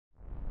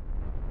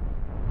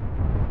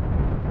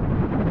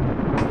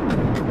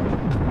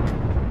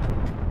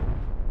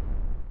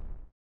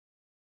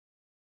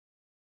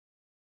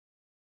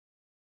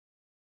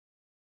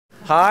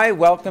Hi,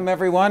 welcome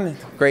everyone.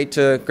 Great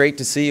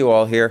to see you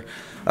all here.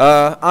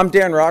 I'm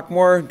Dan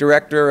Rockmore,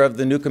 director of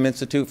the Newcomb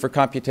Institute for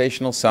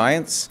Computational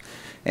Science.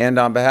 And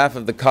on behalf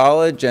of the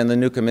college and the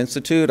Newcomb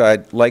Institute,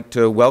 I'd like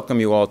to welcome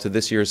you all to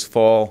this year's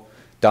fall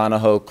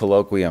Donoho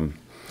Colloquium.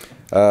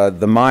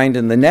 The Mind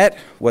in the Net,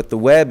 What the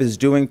Web is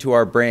Doing to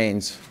Our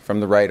Brains,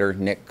 from the writer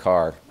Nick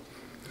Carr.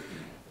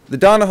 The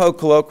Donoho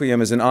Colloquium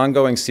is an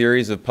ongoing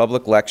series of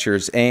public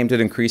lectures aimed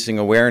at increasing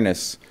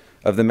awareness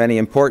of the many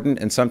important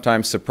and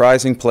sometimes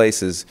surprising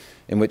places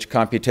in which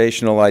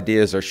computational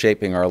ideas are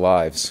shaping our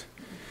lives.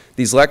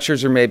 These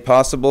lectures are made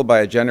possible by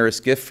a generous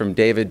gift from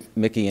David,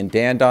 Mickey, and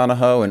Dan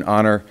Donoho in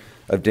honor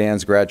of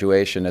Dan's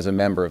graduation as a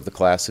member of the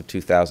class of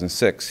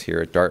 2006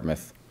 here at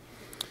Dartmouth.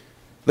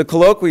 The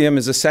Colloquium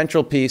is a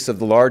central piece of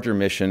the larger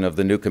mission of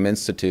the Newcomb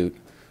Institute,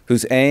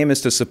 whose aim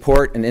is to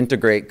support and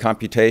integrate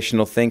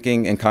computational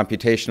thinking and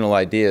computational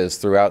ideas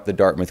throughout the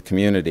Dartmouth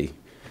community.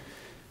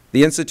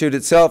 The Institute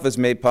itself is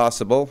made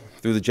possible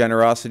through the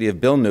generosity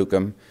of Bill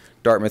Newcomb,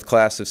 Dartmouth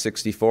class of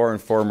 '64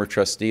 and former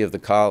trustee of the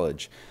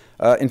college.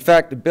 In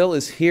fact, Bill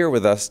is here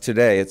with us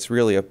today. It's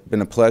really been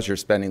a pleasure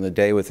spending the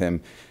day with him.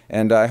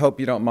 And I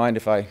hope you don't mind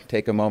if I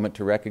take a moment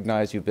to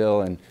recognize you,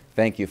 Bill, and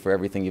thank you for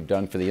everything you've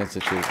done for the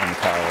Institute and the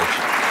college.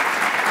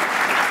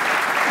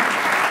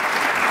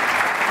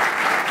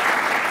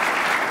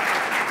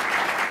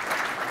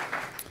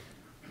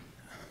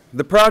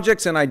 The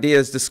projects and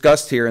ideas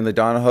discussed here in the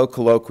Donoho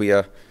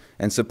Colloquia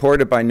and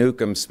supported by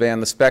Newcomb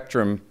span the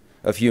spectrum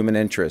of human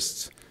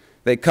interests.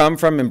 They come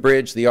from and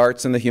bridge the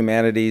arts and the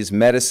humanities,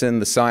 medicine,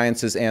 the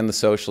sciences, and the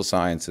social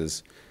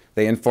sciences.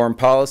 They inform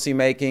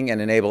policymaking and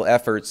enable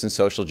efforts in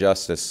social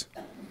justice.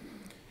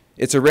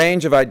 It's a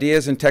range of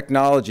ideas and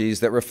technologies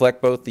that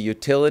reflect both the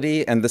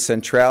utility and the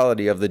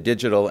centrality of the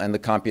digital and the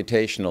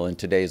computational in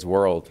today's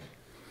world.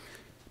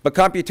 But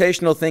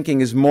computational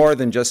thinking is more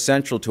than just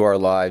central to our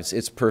lives,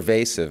 it's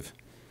pervasive.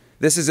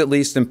 This is at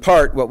least in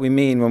part what we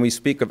mean when we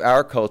speak of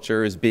our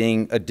culture as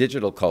being a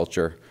digital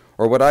culture,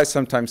 or what I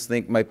sometimes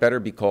think might better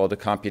be called a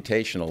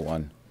computational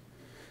one.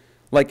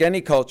 Like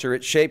any culture,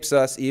 it shapes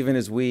us even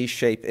as we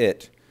shape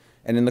it.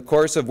 And in the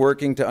course of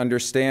working to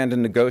understand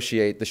and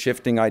negotiate the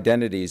shifting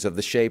identities of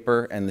the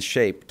shaper and the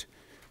shaped,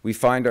 we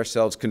find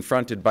ourselves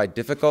confronted by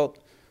difficult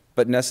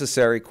but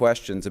necessary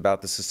questions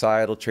about the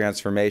societal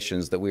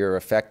transformations that we are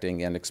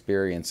affecting and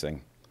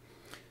experiencing.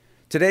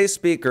 Today's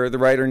speaker, the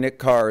writer Nick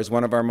Carr, is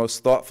one of our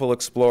most thoughtful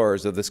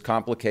explorers of this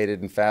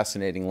complicated and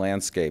fascinating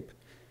landscape.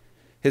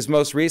 His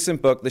most recent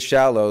book, The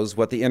Shallows,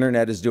 What the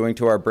Internet is Doing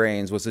to Our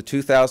Brains, was a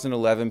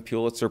 2011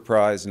 Pulitzer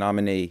Prize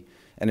nominee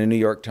and a New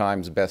York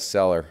Times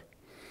bestseller.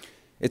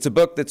 It's a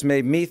book that's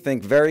made me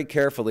think very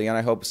carefully and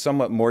I hope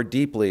somewhat more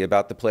deeply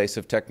about the place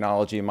of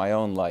technology in my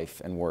own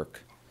life and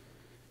work.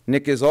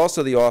 Nick is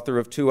also the author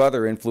of two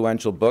other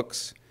influential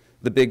books,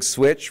 The Big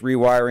Switch,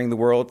 Rewiring the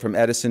World from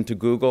Edison to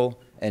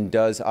Google, and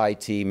Does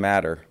IT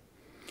Matter?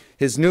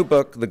 His new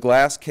book, The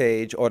Glass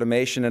Cage,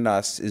 Automation and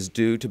Us, is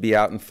due to be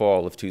out in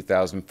fall of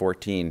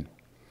 2014.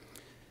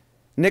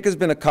 Nick has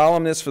been a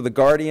columnist for The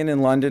Guardian in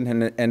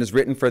London and has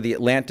written for The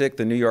Atlantic,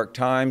 The New York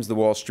Times, The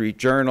Wall Street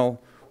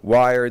Journal,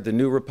 Wired, The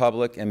New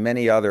Republic, and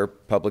many other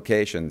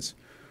publications.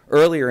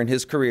 Earlier in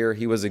his career,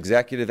 he was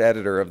executive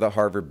editor of the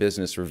Harvard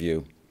Business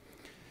Review.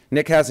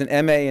 Nick has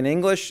an MA in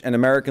English and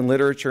American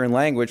Literature and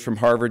Language from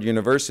Harvard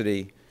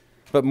University,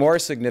 but more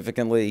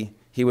significantly,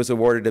 he was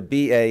awarded a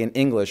BA in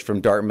English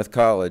from Dartmouth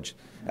College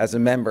as a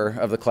member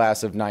of the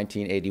class of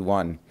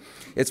 1981.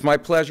 It's my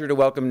pleasure to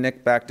welcome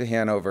Nick back to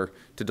Hanover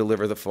to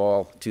deliver the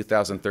fall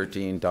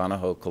 2013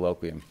 Donoho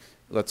Colloquium.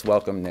 Let's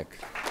welcome Nick.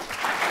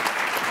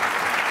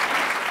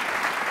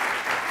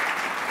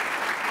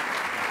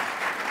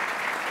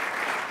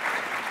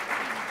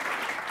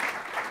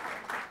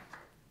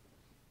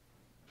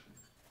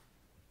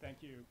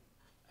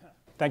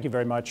 Thank you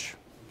very much,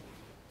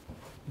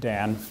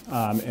 Dan,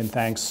 and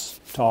thanks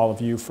to all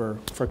of you for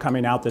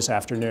coming out this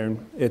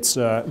afternoon. It's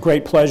a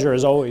great pleasure,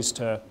 as always,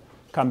 to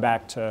come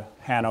back to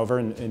Hanover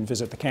and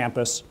visit the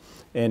campus,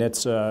 and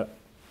it's a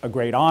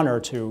great honor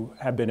to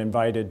have been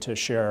invited to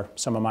share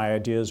some of my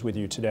ideas with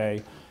you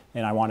today,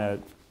 and I want to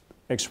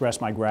express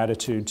my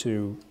gratitude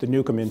to the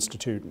Newcomb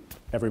Institute,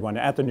 everyone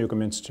at the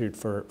Newcomb Institute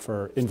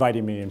for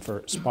inviting me and for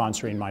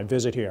sponsoring my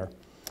visit here.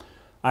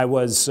 I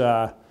was,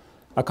 a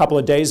couple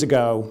of days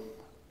ago,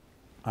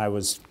 I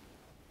was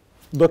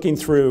looking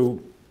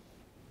through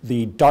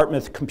the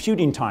Dartmouth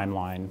computing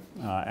timeline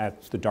at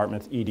the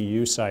Dartmouth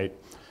EDU site,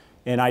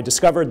 and I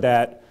discovered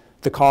that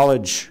the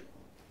college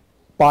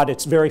bought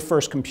its very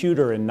first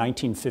computer in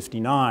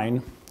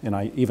 1959, and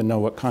I even know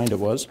what kind it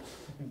was,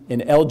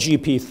 an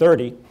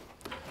LGP30,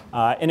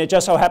 and it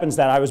just so happens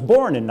that I was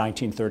born in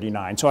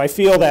 1939. So I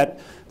feel that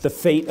the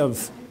fate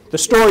of the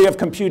story of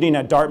computing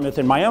at Dartmouth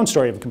and my own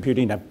story of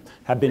computing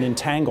have been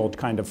entangled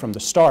kind of from the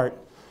start.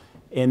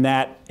 And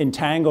that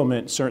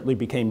entanglement certainly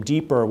became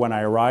deeper when I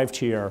arrived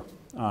here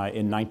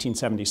in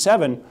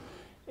 1977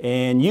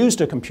 and used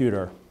a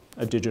computer,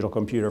 a digital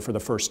computer, for the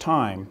first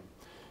time.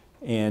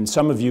 And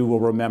some of you will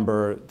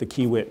remember the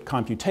Kiewit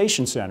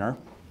Computation Center,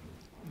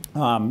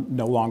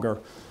 no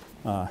longer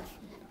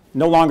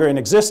no longer in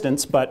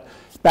existence, but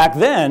back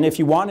then, if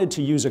you wanted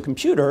to use a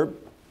computer,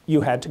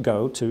 you had to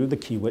go to the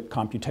Kiewit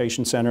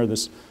Computation Center,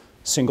 this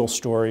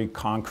single-story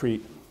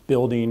concrete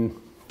building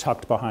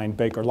tucked behind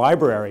Baker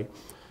Library.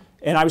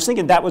 And I was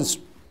thinking that was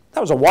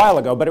a while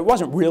ago, but it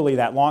wasn't really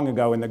that long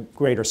ago in the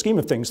greater scheme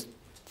of things,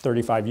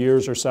 35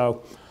 years or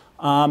so.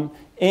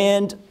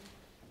 And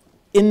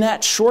in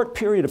that short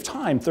period of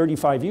time,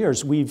 35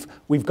 years,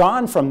 we've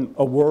gone from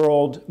a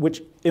world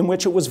in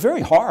which it was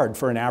very hard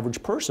for an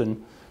average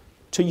person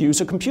to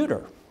use a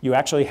computer. You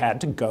actually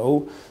had to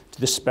go to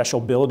this special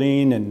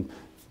building and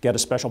get a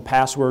special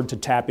password to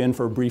tap in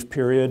for a brief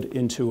period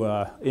into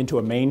a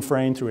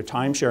mainframe through a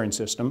time-sharing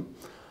system.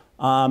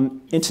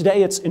 And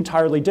today it's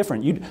entirely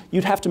different.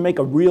 You'd have to make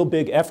a real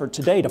big effort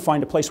today to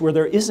find a place where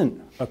there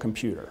isn't a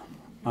computer.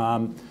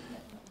 And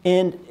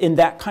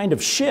that kind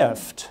of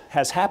shift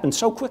has happened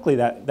so quickly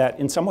that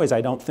in some ways I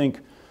don't think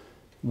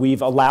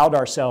we've allowed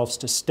ourselves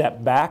to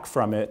step back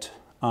from it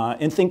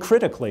and think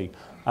critically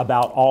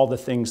about all the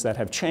things that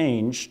have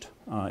changed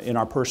in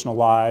our personal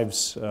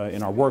lives,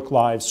 in our work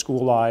lives,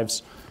 school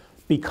lives,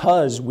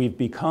 because we've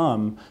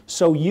become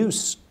so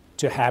used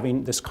to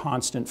having this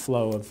constant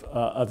flow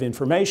of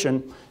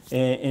information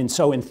and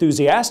so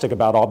enthusiastic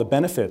about all the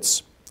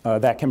benefits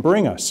that can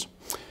bring us.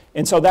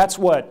 And so that's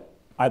what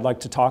I'd like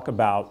to talk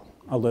about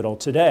a little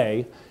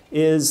today,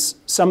 is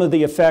some of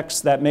the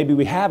effects that maybe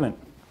we haven't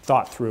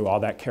thought through all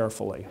that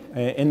carefully.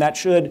 And that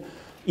should,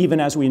 even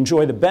as we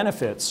enjoy the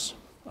benefits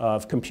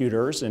of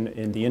computers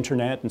and the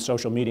internet and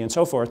social media and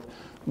so forth,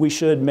 we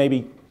should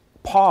maybe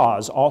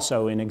pause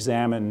also and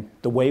examine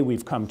the way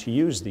we've come to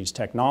use these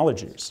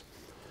technologies.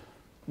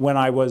 When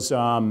I was,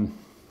 I'll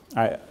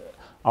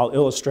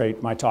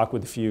illustrate my talk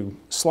with a few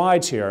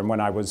slides here, and when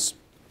I was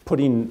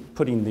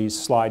putting these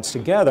slides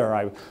together,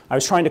 I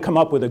was trying to come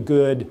up with a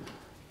good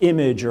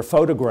image or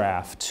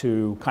photograph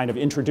to kind of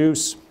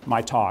introduce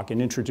my talk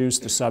and introduce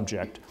the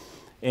subject.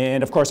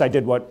 And of course I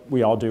did what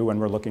we all do when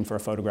we're looking for a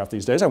photograph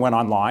these days. I went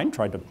online,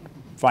 tried to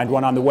find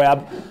one on the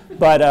web,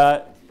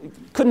 but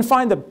couldn't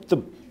find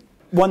the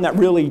one that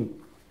really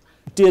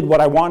did what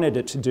I wanted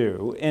it to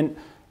do. And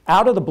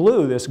out of the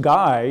blue, this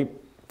guy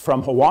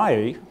from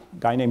Hawaii, a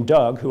guy named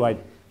Doug, who I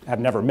have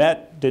never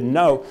met, didn't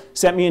know,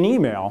 sent me an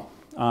email.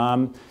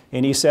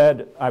 And he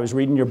said, I was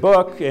reading your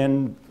book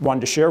and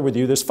wanted to share with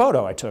you this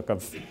photo I took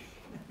of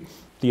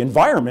the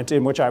environment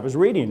in which I was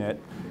reading it.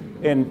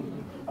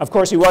 And of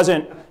course, he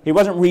wasn't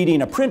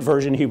reading a print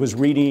version, he was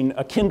reading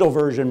a Kindle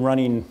version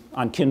running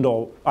on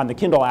the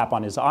Kindle app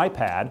on his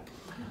iPad.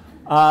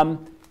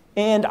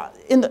 And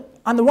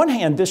on the one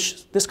hand,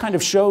 this kind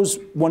of shows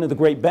one of the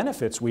great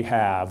benefits we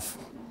have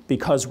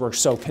because we're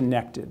so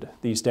connected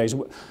these days.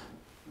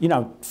 You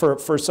know,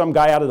 for some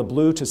guy out of the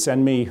blue to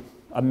send me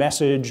a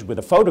message with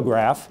a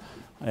photograph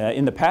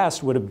in the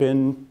past would have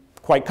been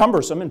quite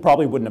cumbersome and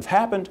probably wouldn't have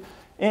happened.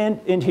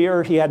 And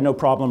here he had no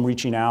problem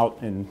reaching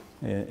out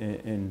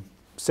and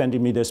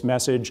sending me this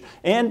message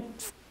and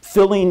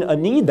filling a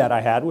need that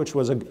I had, which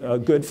was a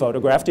good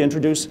photograph to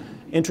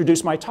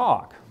introduce my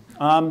talk.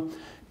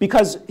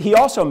 Because he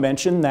also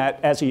mentioned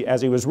that as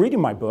he was reading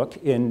my book,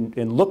 in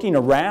looking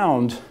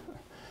around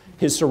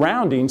his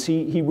surroundings,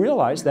 he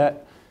realized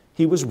that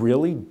he was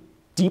really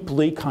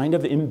deeply kind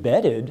of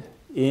embedded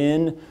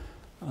in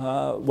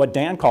what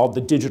Dan called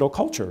the digital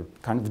culture,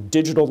 kind of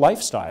digital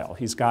lifestyle.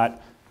 He's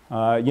got,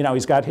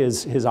 he's got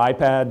his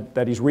iPad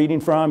that he's reading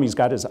from. He's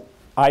got his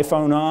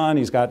iPhone on.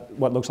 He's got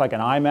what looks like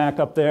an iMac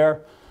up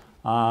there.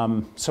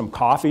 Some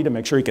coffee to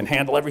make sure he can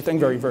handle everything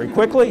very, very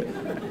quickly.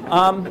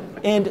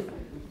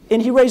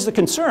 And he raised the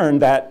concern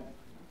that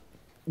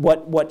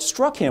what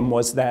struck him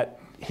was that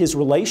his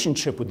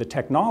relationship with the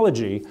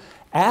technology,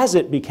 as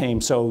it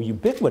became so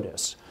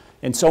ubiquitous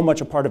and so much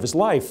a part of his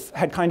life,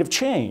 had kind of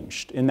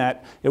changed, in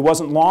that it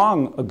wasn't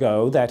long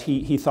ago that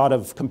he thought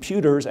of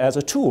computers as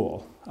a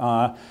tool.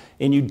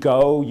 And you'd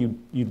go,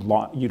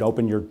 you'd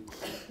open your,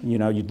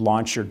 you'd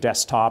launch your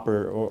desktop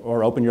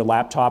or open your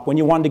laptop when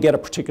you wanted to get a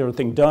particular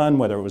thing done,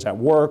 whether it was at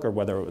work or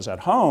whether it was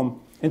at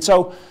home. And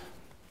so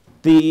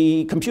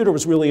the computer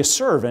was really a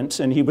servant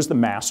and he was the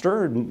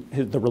master, and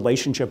the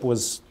relationship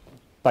was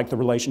like the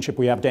relationship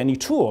we have to any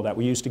tool that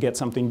we use to get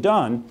something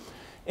done.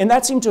 And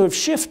that seemed to have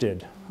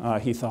shifted,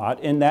 he thought,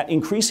 in that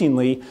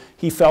increasingly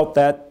he felt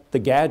that the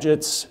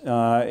gadgets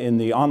in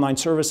the online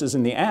services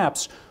and the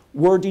apps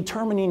were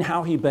determining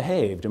how he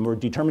behaved and were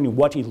determining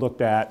what he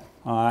looked at,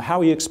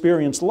 how he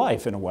experienced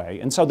life in a way.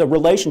 And so the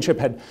relationship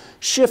had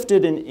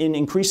shifted, and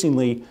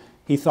increasingly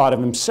he thought of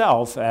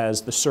himself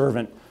as the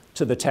servant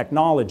to the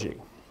technology.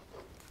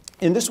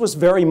 And this was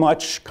very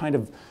much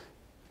replicated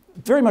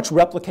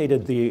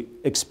the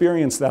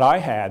experience that I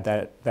had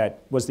that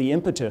was the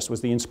impetus,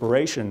 was the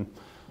inspiration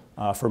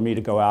for me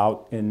to go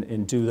out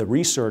and do the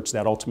research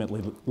that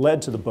ultimately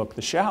led to the book,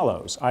 The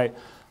Shallows.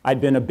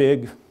 I'd been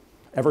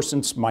ever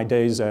since my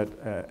days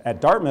at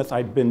Dartmouth,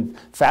 I'd been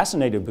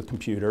fascinated with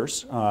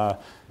computers,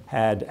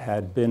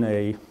 had been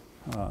an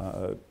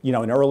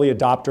early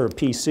adopter of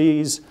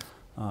PCs,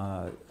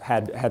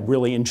 had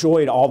really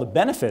enjoyed all the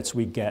benefits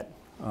we get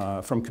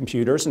from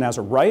computers, and as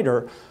a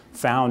writer,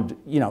 found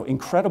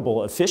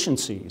incredible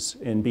efficiencies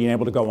in being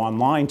able to go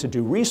online to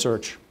do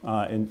research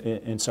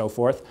and so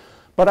forth.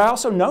 But I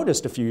also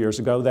noticed a few years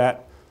ago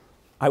that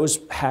I was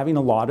having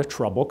a lot of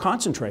trouble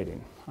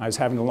concentrating. I was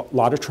having a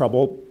lot of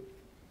trouble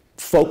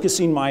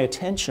focusing my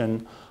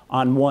attention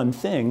on one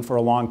thing for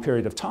a long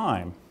period of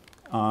time.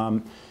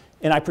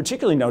 And I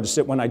particularly noticed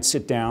it when I'd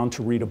sit down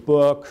to read a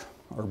book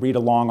or read a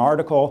long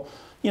article,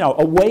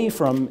 away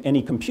from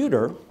any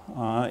computer,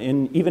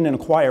 even in a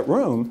quiet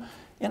room,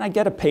 and I'd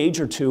get a page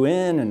or two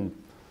in and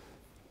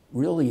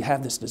really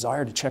have this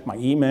desire to check my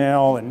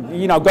email and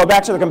go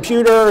back to the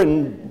computer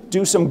and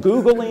do some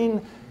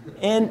Googling.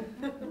 And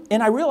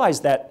I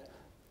realized that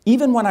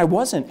even when I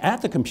wasn't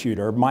at the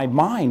computer, my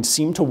mind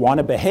seemed to want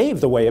to behave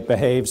the way it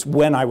behaves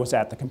when I was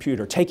at the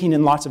computer, taking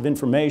in lots of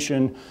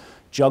information,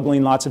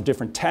 juggling lots of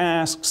different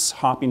tasks,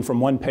 hopping from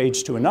one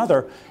page to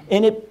another.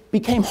 And it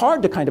became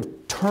hard to kind of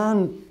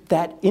turn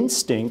that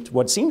instinct,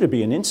 what seemed to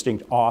be an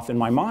instinct, off in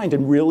my mind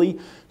and really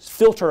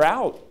filter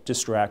out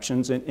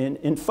distractions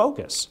and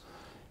focus.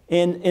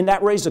 And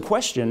that raised the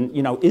question,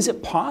 is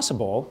it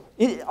possible,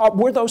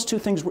 were those two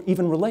things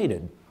even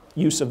related?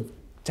 Use of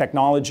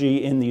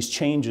technology in these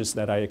changes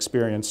that I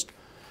experienced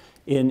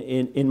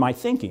in my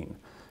thinking.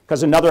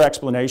 Because another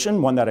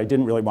explanation, one that I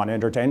didn't really want to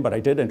entertain, but I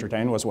did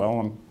entertain, was, well,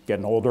 I'm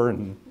getting older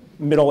and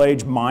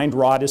middle-aged mind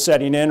rot is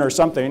setting in or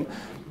something.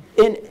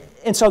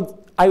 And so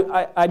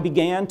I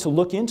began to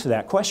look into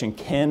that question.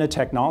 Can a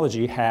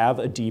technology have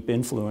a deep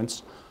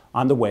influence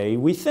on the way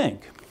we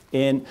think?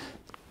 And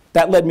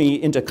that led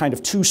me into kind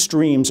of two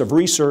streams of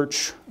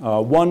research.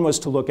 One was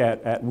to look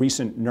at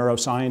recent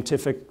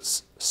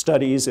neuroscientific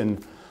studies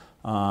and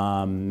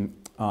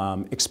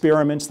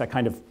experiments that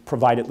kind of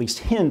provide at least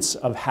hints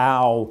of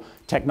how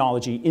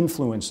technology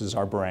influences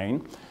our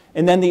brain.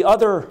 And then the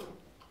other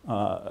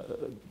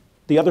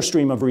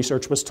stream of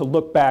research was to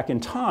look back in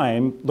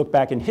time, look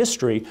back in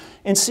history,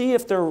 and see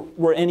if there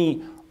were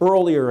any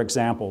earlier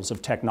examples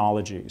of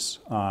technologies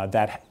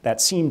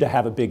that seem to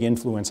have a big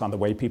influence on the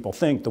way people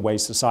think, the way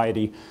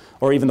society,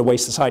 or even the way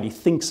society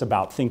thinks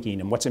about thinking,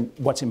 and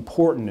what's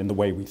important in the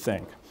way we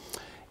think.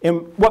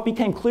 And what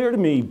became clear to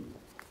me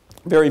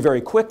very, very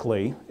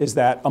quickly is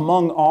that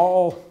among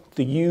all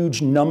the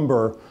huge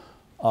number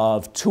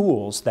of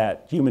tools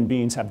that human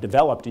beings have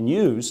developed and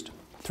used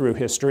through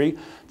history,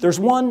 there's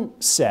one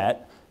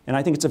set, and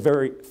I think it's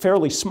a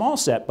fairly small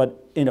set,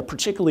 but in a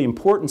particularly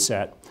important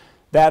set,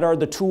 that are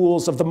the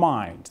tools of the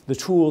mind, the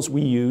tools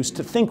we use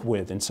to think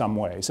with in some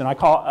ways. And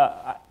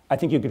I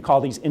think you could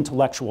call these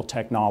intellectual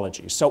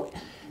technologies. So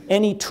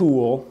any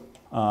tool,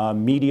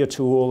 media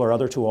tool or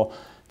other tool,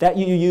 that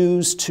you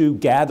use to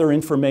gather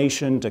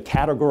information, to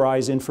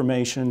categorize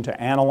information,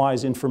 to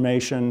analyze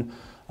information,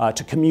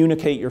 to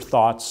communicate your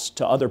thoughts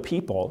to other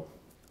people,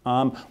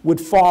 would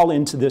fall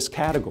into this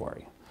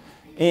category.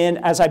 And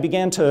as I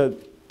began to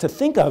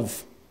think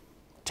of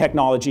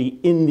technology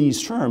in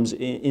these terms,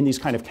 in these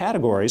kind of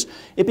categories,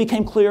 it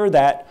became clear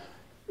that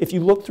if you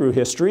look through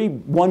history,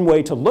 one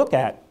way to look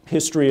at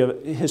history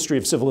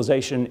of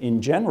civilization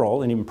in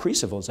general, and even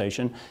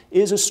pre-civilization,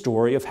 is a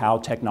story of how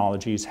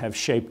technologies have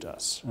shaped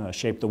us,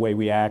 shaped the way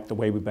we act, the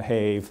way we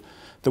behave,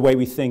 the way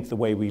we think, the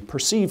way we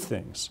perceive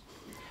things.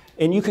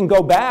 And you can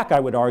go back, I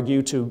would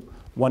argue, to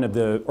one of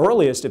the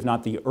earliest, if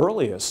not the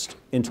earliest,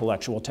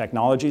 intellectual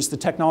technologies, the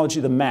technology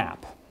of the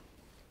map.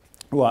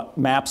 Well,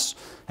 maps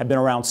have been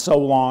around so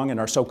long and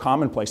are so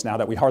commonplace now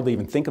that we hardly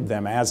even think of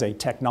them as a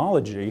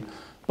technology.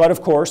 But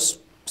of course,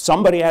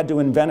 somebody had to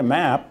invent a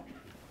map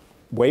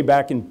way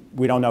back in,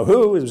 we don't know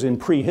who, it was in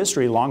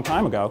prehistory a long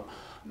time ago.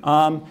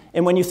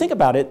 And when you think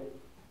about it,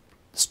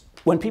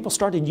 when people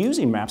started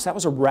using maps, that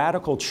was a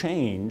radical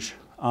change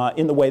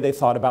in the way they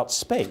thought about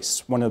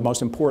space, one of the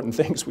most important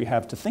things we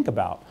have to think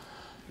about.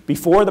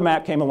 Before the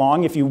map came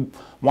along, if you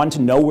wanted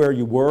to know where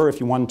you were, if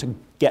you wanted to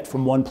get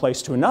from one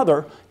place to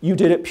another, you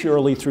did it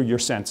purely through your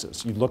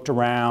senses. You looked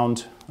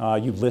around,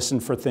 you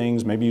listened for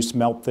things, maybe you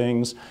smelt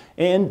things,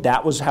 and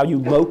that was how you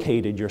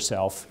located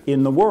yourself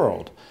in the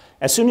world.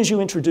 As soon as you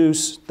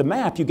introduce the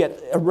map, you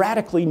get a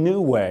radically new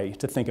way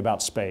to think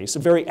about space, a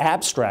very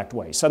abstract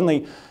way.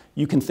 Suddenly,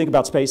 you can think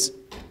about space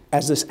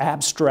as this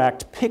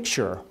abstract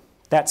picture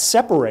that's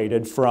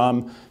separated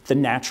from the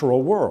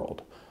natural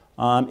world.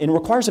 It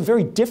requires a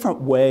very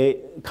different way,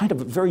 kind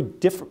of a very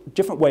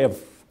different way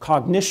of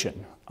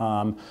cognition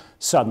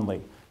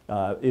suddenly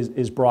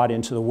is brought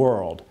into the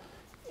world.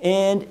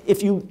 And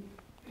if you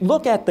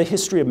look at the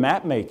history of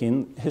map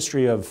making,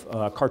 history of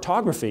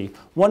cartography,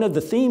 one of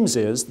the themes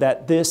is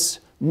that this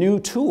new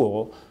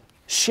tool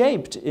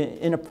shaped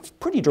in a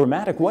pretty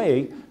dramatic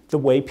way the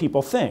way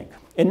people think.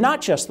 And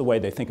not just the way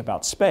they think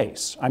about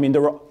space. I mean,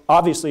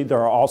 obviously there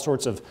are all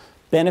sorts of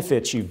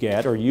benefits you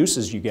get or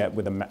uses you get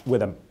with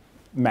a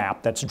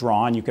map that's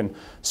drawn. You can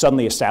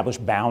suddenly establish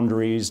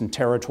boundaries and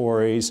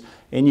territories,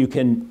 and you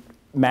can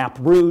map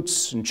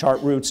routes and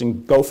chart routes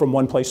and go from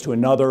one place to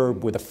another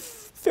with a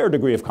fair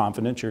degree of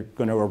confidence you're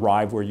going to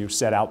arrive where you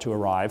set out to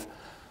arrive.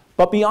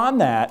 But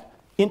beyond that,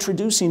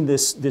 introducing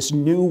this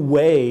new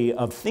way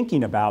of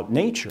thinking about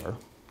nature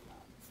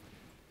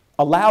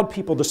allowed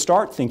people to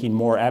start thinking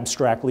more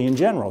abstractly in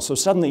general. So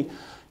suddenly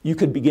you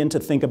could begin to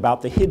think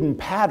about the hidden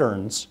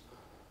patterns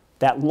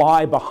that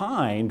lie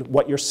behind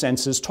what your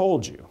senses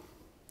told you.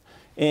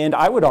 And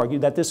I would argue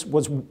that this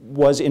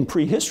was in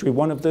prehistory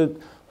one of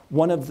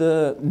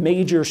the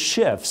major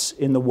shifts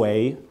in the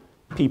way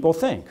people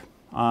think.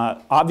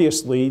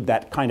 Obviously,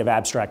 that kind of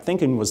abstract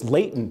thinking was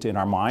latent in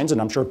our minds,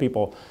 and I'm sure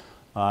people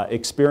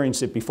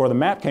experienced it before the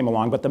map came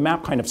along, but the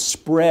map kind of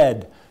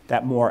spread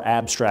that more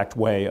abstract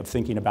way of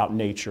thinking about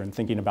nature and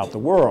thinking about the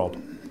world.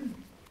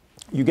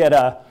 You get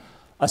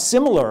a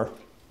similar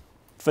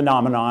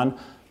phenomenon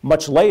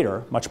much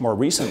later, much more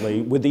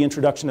recently, with the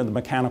introduction of the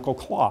mechanical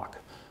clock,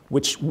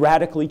 which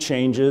radically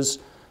changes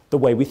the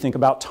way we think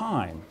about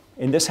time.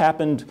 And this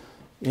happened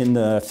in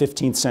the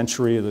 15th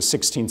century or the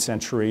 16th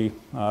century.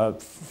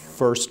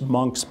 First,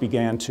 monks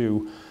began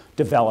to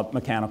develop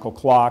mechanical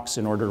clocks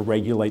in order to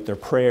regulate their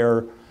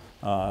prayer,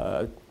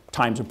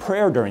 times of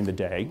prayer during the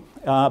day,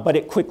 but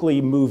it quickly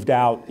moved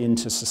out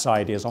into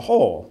society as a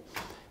whole.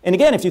 And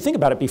again, if you think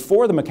about it,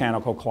 before the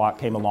mechanical clock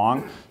came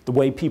along, the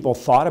way people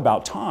thought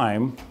about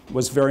time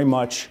was very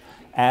much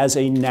as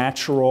a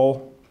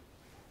natural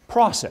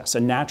process, a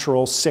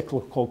natural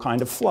cyclical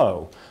kind of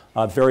flow,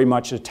 very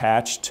much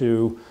attached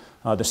to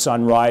the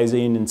sun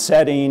rising and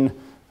setting,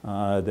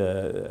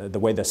 the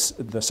way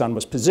the sun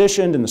was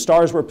positioned and the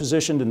stars were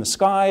positioned in the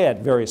sky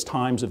at various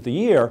times of the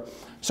year.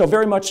 So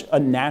very much a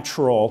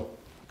natural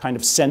kind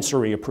of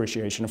sensory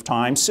appreciation of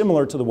time,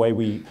 similar to the way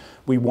we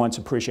once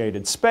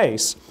appreciated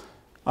space.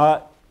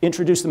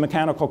 Introduce the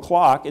mechanical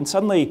clock, and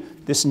suddenly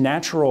this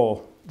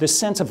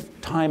sense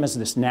of time as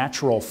this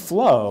natural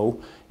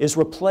flow is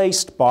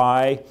replaced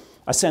by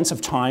a sense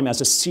of time as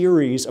a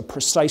series of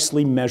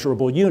precisely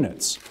measurable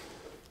units,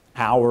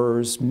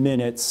 hours,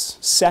 minutes,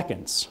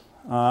 seconds.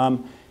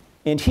 And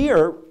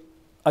here,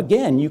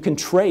 again, you can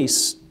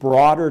trace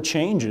broader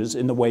changes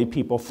in the way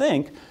people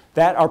think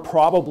that are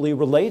probably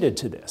related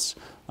to this.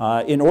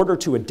 In order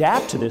to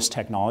adapt to this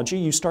technology,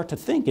 you start to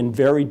think in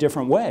very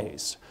different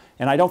ways.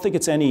 And I don't think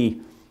it's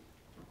any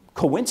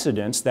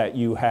coincidence that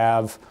you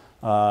have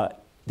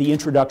the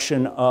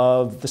introduction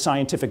of the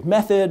scientific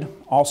method,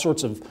 all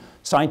sorts of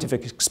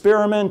scientific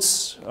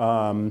experiments,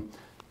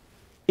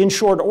 in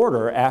short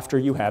order after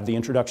you have the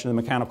introduction of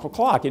the mechanical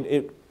clock.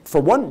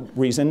 For one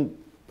reason,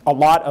 a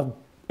lot of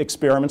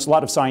experiments, a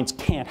lot of science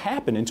can't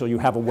happen until you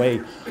have a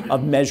way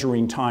of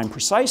measuring time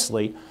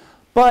precisely.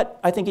 But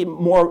I think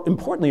more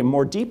importantly and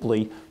more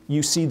deeply,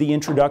 you see the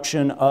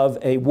introduction of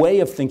a way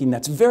of thinking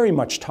that's very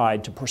much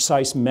tied to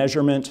precise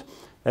measurement,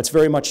 that's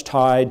very much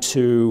tied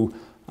to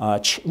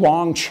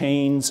long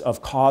chains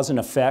of cause and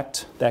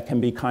effect that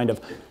can be kind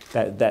of,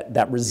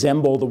 that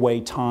resemble the way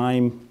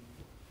time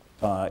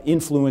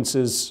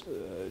influences,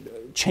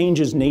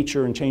 changes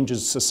nature and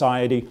changes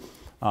society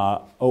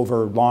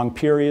over long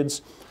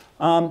periods.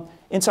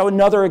 And so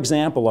another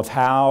example of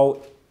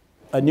how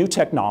a new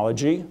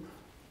technology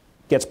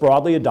gets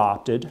broadly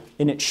adopted,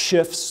 and it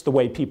shifts the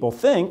way people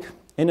think,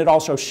 and it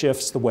also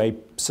shifts the way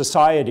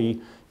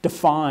society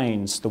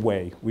defines the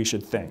way we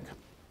should think.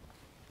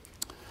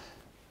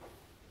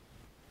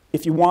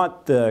 If you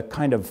want the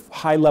kind of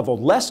high-level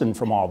lesson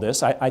from all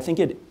this, I think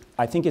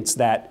it's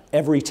that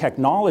every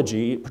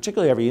technology,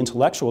 particularly every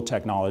intellectual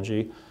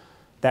technology,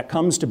 that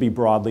comes to be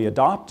broadly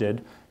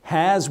adopted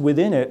has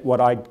within it what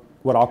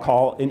I'll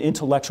call an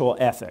intellectual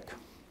ethic.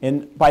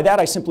 And by that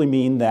I simply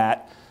mean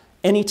that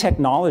any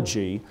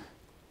technology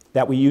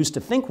that we use to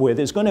think with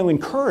is going to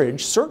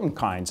encourage certain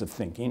kinds of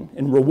thinking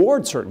and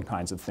reward certain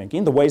kinds of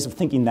thinking, the ways of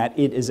thinking that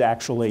it is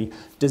actually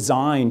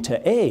designed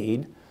to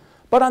aid.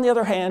 But on the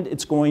other hand,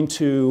 it's going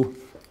to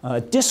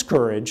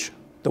discourage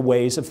the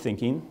ways of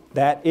thinking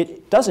that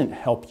it doesn't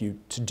help you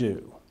to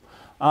do.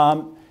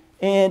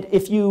 And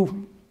if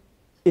you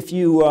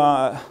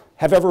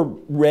have ever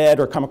read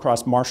or come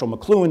across Marshall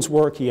McLuhan's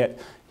work, he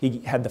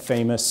had the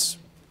famous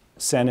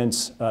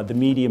sentence, the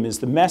medium is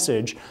the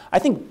message. I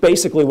think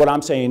basically what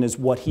I'm saying is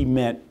what he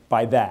meant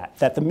by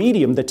that the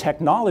medium, the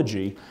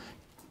technology,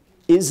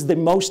 is the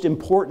most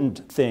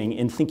important thing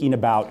in thinking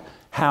about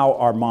how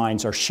our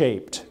minds are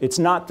shaped. It's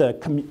not the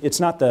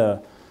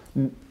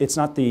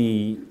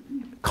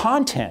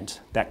content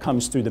that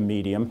comes through the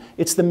medium,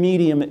 it's the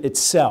medium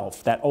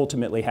itself that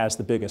ultimately has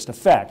the biggest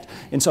effect.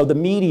 And so the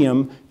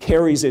medium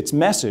carries its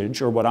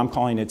message, or what I'm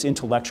calling its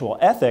intellectual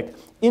ethic,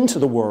 into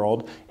the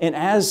world, and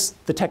as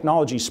the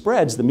technology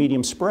spreads, the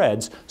medium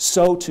spreads,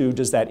 so too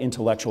does that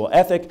intellectual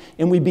ethic,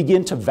 and we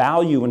begin to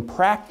value and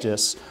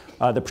practice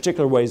the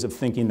particular ways of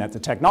thinking that the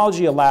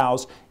technology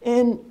allows,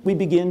 and we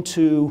begin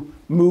to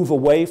move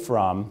away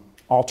from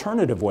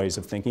alternative ways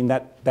of thinking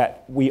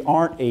that we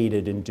aren't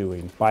aided in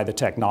doing by the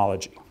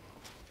technology.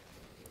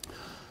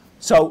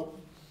 So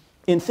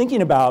in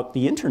thinking about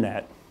the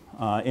internet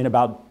and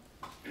about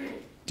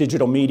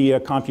digital media,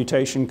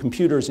 computation,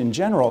 computers in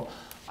general,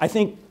 I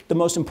think the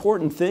most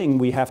important thing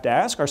we have to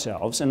ask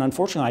ourselves, and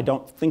unfortunately I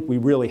don't think we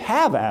really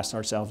have asked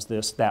ourselves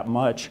this that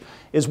much,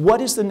 is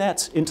what is the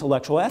net's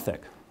intellectual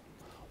ethic?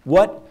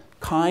 What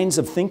kinds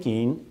of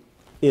thinking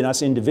in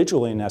us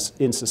individually and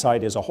in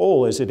society as a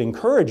whole is it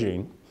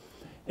encouraging?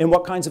 And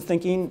what kinds of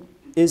thinking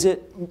is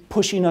it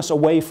pushing us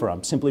away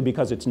from, simply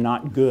because it's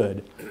not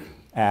good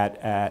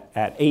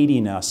at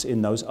aiding us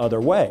in those other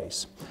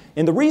ways?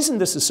 And the reason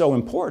this is so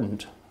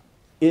important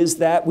is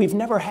that we've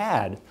never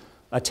had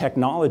a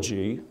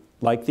technology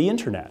like the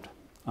internet.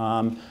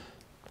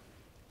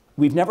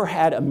 We've never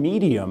had a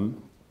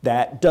medium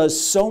that does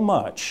so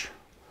much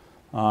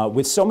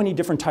with so many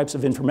different types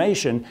of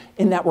information,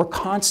 in that we're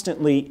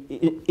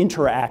constantly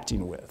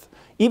interacting with.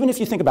 Even if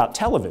you think about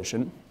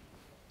television,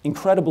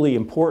 incredibly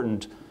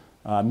important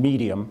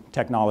medium,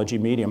 technology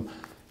medium.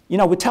 You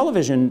know, with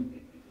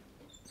television,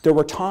 there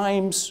were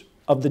times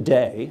of the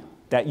day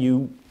that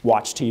you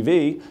watched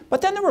TV,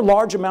 but then there were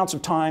large amounts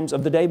of times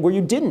of the day where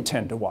you didn't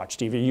tend to watch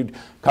TV. You'd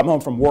come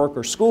home from work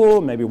or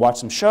school, maybe watch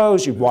some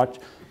shows, you'd watch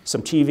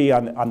some TV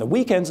on the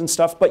weekends and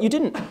stuff, but you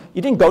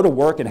didn't go to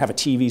work and have a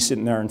TV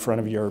sitting there in front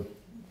of your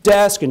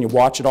desk and you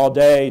watch it all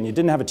day, and you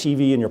didn't have a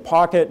TV in your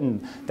pocket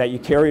and that you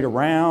carried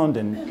around,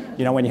 and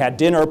you know, when you had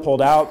dinner,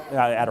 pulled out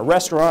at a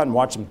restaurant and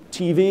watched some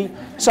TV.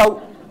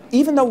 So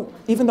even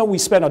though we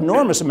spend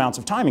enormous amounts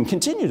of time and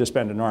continue to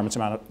spend enormous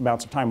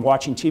amounts of time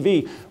watching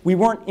TV, we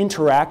weren't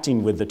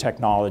interacting with the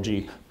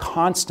technology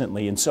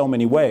constantly in so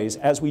many ways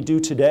as we do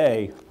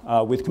today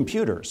with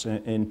computers,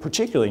 and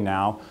particularly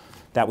now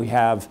that we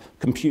have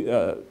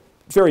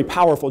very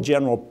powerful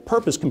general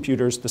purpose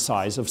computers the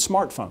size of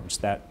smartphones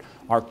that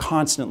are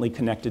constantly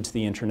connected to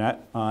the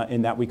internet,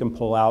 and that we can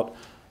pull out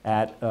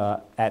at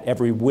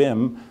every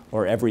whim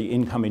or every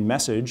incoming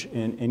message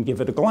and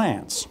give it a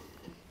glance.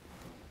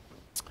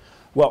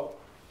 Well,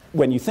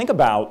 when you think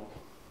about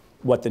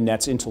what the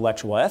net's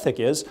intellectual ethic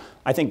is,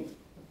 I think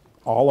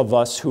all of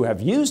us who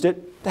have used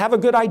it have a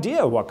good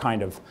idea what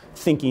kind of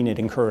thinking it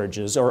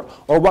encourages, or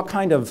what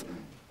kind of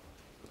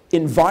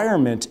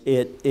environment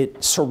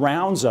it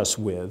surrounds us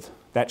with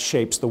that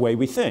shapes the way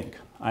we think.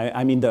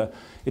 I mean,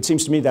 it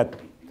seems to me that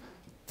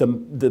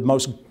the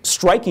most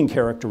striking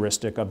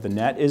characteristic of the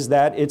net is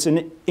that it's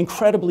an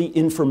incredibly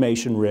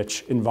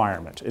information-rich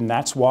environment, and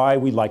that's why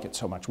we like it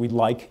so much. We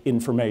like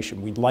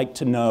information. We'd like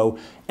to know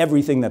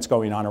everything that's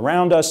going on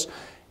around us,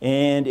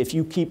 and if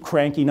you keep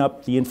cranking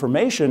up the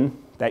information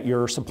that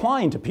you're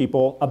supplying to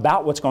people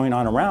about what's going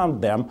on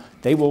around them,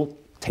 they will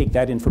take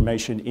that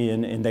information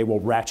in and they will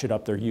ratchet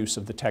up their use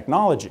of the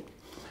technology.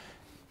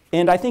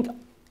 And I think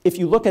if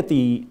you look at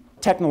the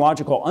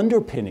technological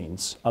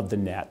underpinnings of the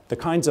net, the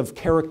kinds of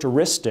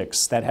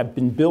characteristics that have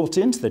been built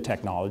into the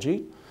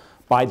technology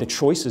by the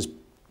choices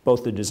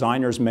both the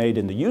designers made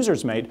and the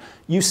users made,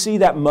 you see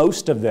that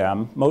most of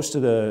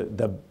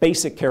the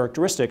basic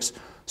characteristics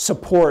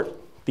support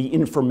the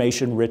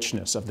information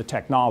richness of the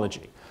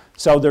technology.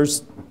 So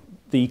there's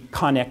the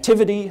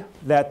connectivity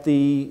that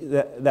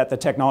the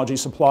technology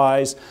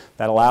supplies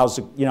that allows,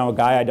 you know, a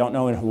guy I don't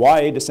know in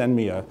Hawaii to send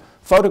me a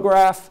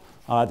photograph,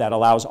 that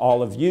allows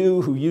all of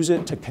you who use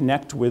it to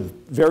connect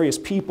with various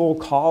people,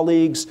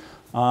 colleagues,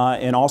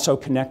 and also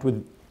connect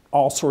with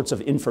all sorts of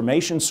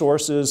information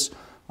sources,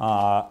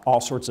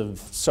 all sorts of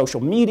social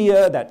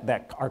media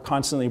that are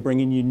constantly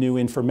bringing you new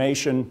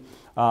information,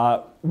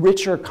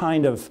 richer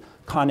kind of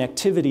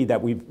connectivity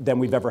than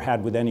we've ever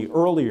had with any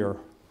earlier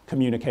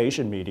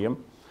communication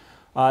medium.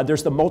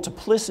 There's the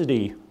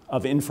multiplicity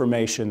of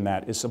information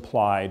that is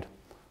supplied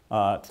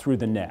through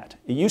the net.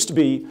 It used to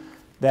be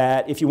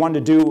that if you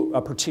wanted to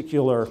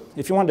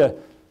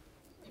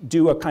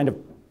do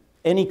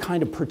any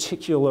kind of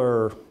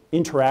particular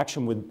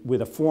interaction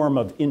with a form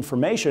of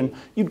information,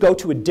 you'd go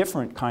to a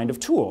different kind of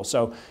tool.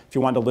 So if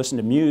you wanted to listen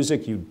to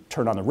music, you'd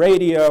turn on the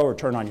radio or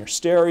turn on your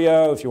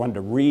stereo. If you wanted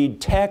to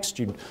read text,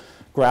 you'd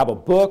grab a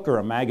book or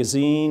a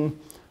magazine.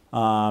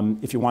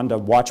 If you wanted to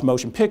watch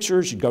motion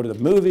pictures, you'd go to the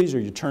movies or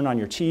you'd turn on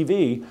your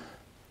TV.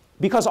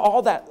 Because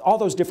all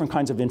those different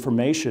kinds of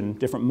information,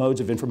 different modes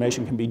of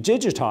information can be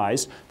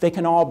digitized, they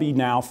can all be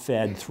now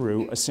fed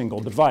through a single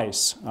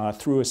device,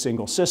 through a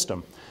single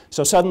system.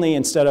 So suddenly,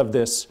 instead of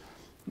this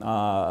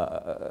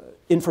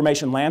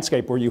information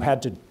landscape where you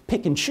had to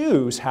pick and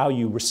choose how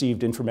you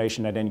received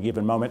information at any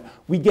given moment,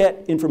 we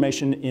get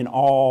information in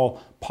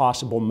all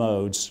possible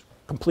modes,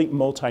 complete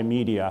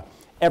multimedia,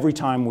 every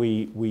time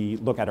we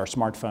look at our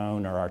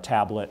smartphone or our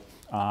tablet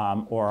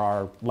or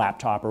our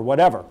laptop or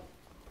whatever.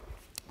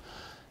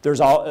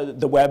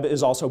 The web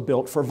is also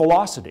built for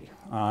velocity.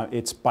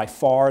 It's by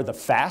far the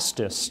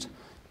fastest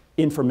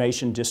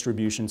information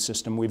distribution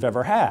system we've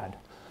ever had.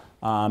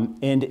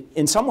 And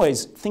in some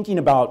ways, thinking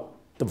about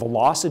the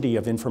velocity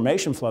of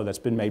information flow that's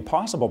been made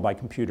possible by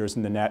computers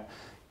in the net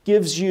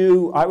gives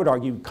you, I would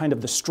argue, kind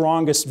of the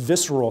strongest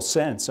visceral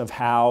sense of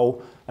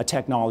how a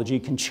technology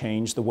can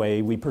change the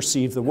way we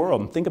perceive the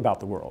world and think about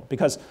the world.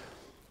 Because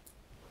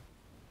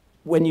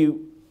when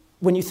you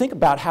think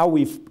about how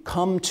we've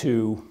come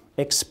to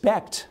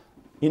expect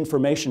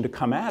information to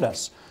come at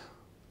us,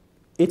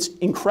 it's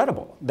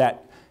incredible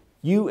that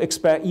you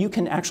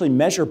can actually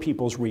measure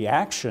people's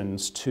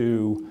reactions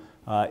to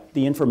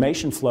the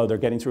information flow they're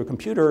getting through a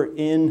computer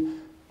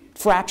in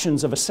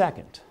fractions of a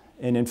second.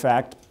 And in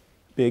fact,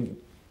 big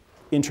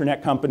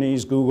internet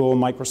companies, Google,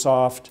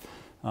 Microsoft,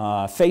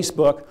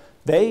 Facebook,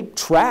 they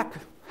track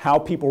how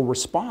people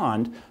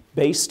respond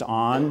based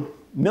on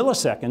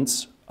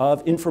milliseconds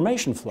of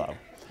information flow.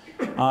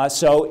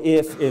 So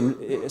if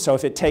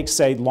it takes,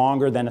 say,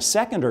 longer than a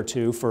second or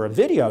two for a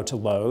video to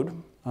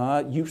load,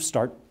 you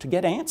start to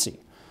get antsy.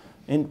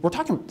 And we're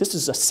talking, this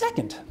is a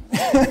second.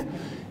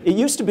 It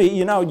used to be,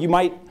 you know, you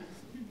might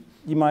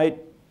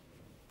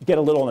get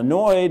a little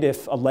annoyed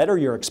if a letter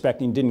you're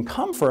expecting didn't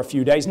come for a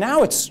few days.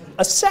 Now it's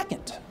a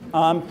second.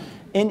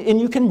 And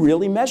you can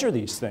really measure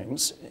these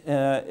things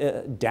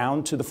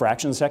down to the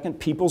fraction of a second.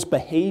 People's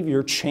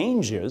behavior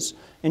changes,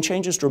 and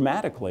changes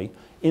dramatically,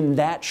 in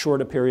that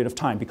short a period of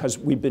time, because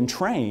we've been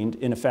trained,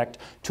 in effect,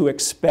 to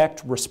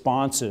expect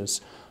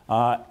responses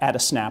at a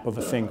snap of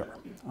a finger,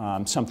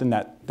 something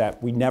that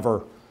we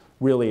never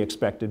really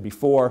expected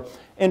before.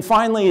 And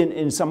finally,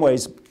 in some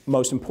ways,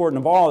 most important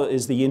of all,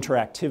 is the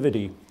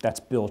interactivity that's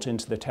built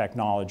into the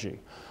technology.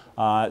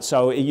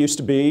 So it used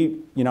to be,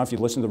 you know, if you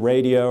listen to the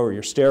radio or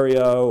your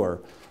stereo or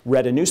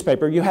read a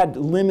newspaper, you had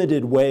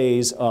limited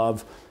ways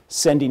of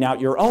sending out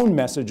your own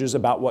messages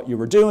about what you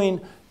were doing.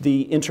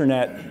 The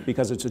internet,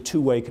 because it's a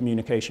two-way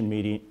communication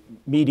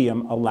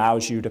medium,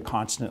 allows you to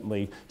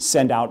constantly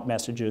send out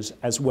messages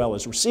as well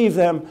as receive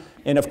them.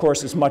 And of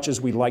course, as much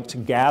as we like to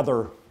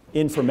gather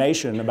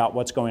information about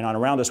what's going on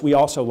around us, we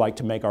also like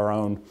to make our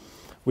own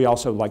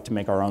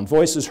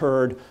voices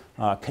heard,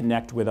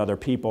 connect with other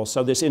people.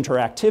 So this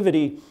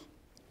interactivity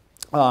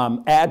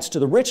adds to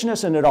the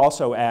richness, and it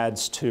also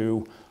adds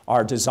to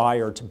our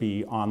desire to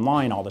be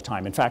online all the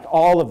time. In fact,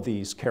 all of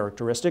these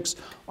characteristics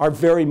are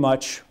very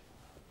much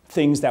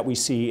things that we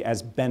see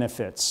as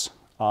benefits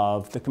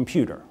of the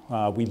computer.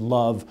 We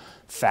love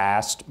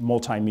fast,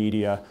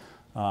 multimedia,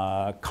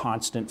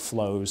 constant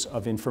flows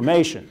of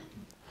information.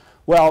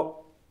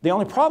 Well, the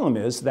only problem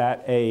is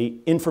that an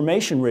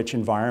information-rich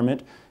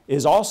environment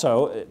is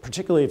also,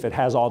 particularly if it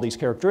has all these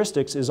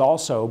characteristics, is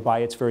also, by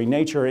its very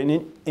nature,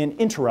 an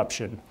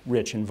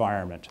interruption-rich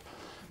environment.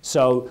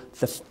 So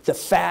the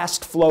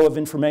fast flow of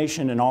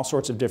information in all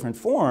sorts of different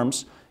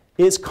forms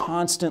is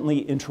constantly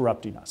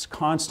interrupting us,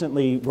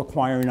 constantly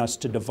requiring us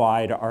to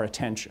divide our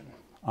attention.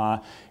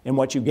 And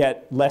what you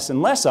get less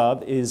and less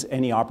of is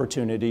any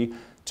opportunity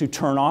to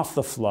turn off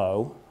the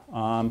flow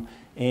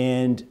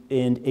and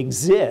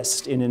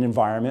exist in an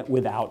environment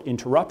without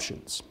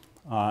interruptions.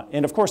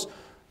 And of course,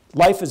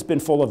 life has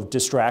been full of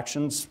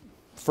distractions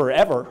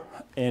forever,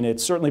 and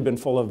it's certainly been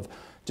full of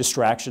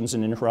distractions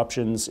and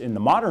interruptions in the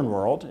modern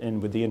world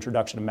and with the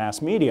introduction of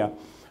mass media.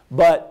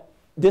 But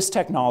this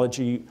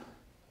technology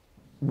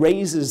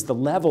raises the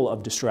level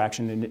of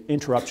distraction and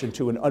interruption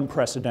to an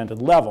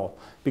unprecedented level,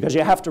 because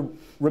you have to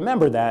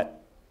remember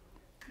that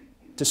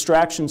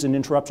distractions and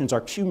interruptions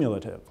are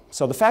cumulative.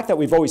 So the fact that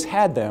we've always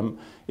had them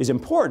is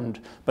important,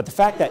 but the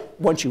fact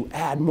that once you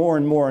add more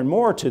and more and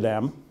more to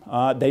them,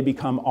 they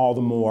become all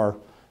the more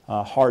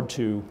hard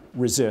to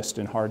resist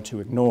and hard to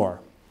ignore.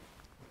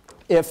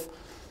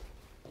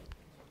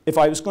 If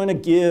I was going to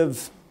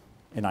give,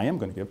 and I am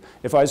going to give,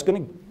 if I was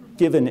going to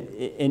give an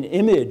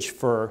image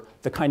for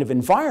the kind of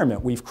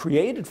environment we've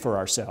created for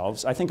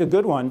ourselves, I think a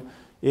good one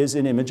is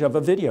an image of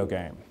a video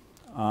game.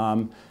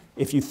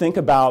 If you think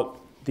about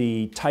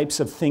the types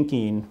of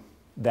thinking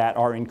that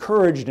are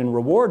encouraged and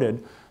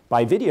rewarded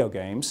by video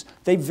games,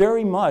 they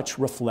very much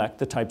reflect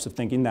the types of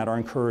thinking that are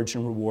encouraged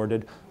and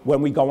rewarded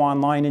when we go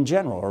online in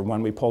general, or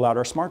when we pull out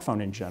our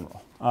smartphone in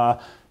general.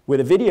 With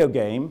a video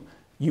game,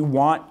 you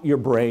want your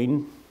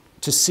brain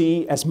to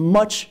see as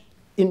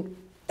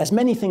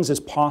many things as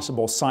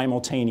possible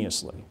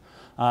simultaneously.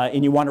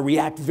 And you want to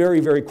react very,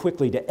 very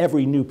quickly to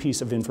every new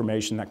piece of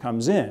information that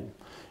comes in.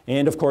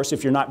 And of course,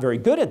 if you're not very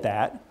good at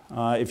that,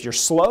 if you're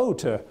slow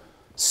to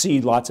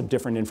see lots of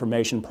different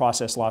information,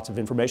 process lots of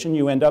information,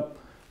 you end up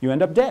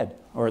dead,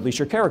 or at least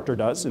your character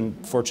does.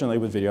 And fortunately,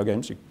 with video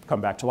games, you come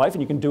back to life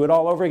and you can do it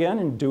all over again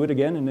and do it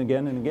again and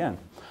again and again.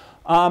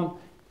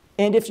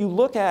 And if you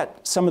look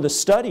at some of the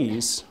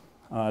studies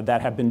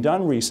that have been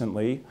done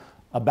recently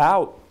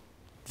about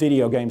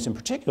video games in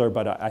particular,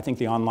 but I think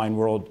the online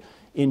world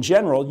in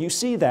general, you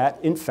see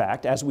that, in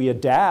fact, as we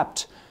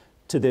adapt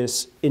to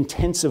this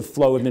intensive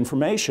flow of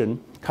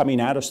information coming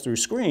at us through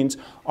screens,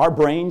 our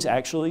brains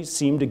actually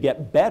seem to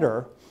get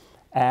better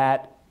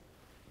at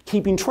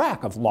keeping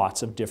track of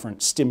lots of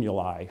different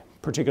stimuli,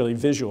 particularly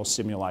visual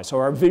stimuli. So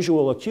our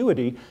visual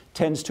acuity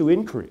tends to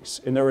increase.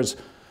 And there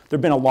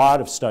have been a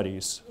lot of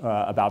studies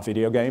about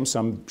video games,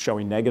 some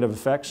showing negative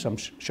effects, some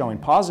showing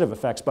positive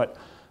effects, but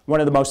one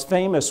of the most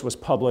famous was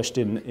published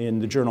in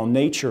the journal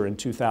Nature in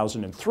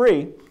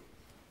 2003.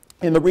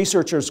 And the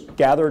researchers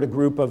gathered a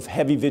group of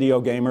heavy video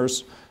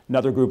gamers,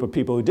 another group of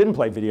people who didn't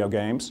play video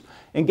games,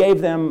 and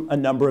gave them a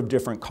number of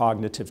different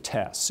cognitive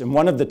tests. And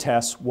one of the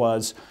tests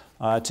was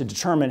to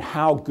determine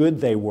how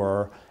good they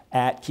were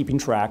at keeping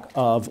track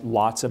of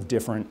lots of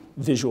different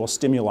visual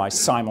stimuli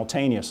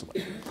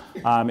simultaneously.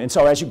 And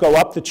so as you go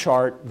up the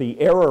chart, the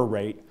error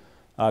rate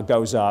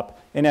goes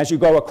up. And as you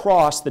go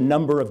across, the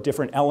number of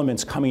different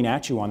elements coming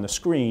at you on the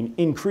screen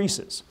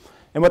increases.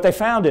 And what they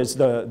found is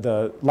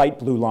the light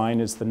blue line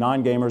is the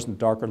non-gamers and the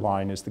darker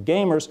line is the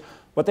gamers.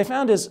 What they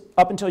found is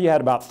up until you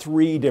had about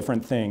 3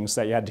 different things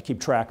that you had to keep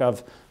track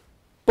of,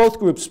 both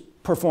groups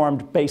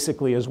performed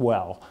basically as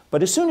well.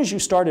 But as soon as you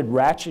started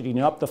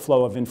ratcheting up the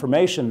flow of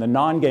information, the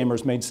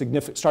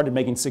non-gamers started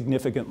making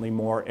significantly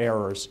more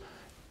errors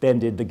than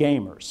did the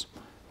gamers.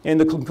 And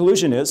the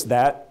conclusion is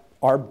that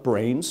our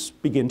brains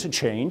begin to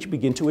change,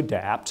 begin to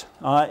adapt,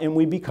 and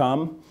we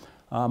become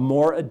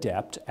more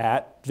adept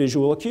at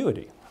visual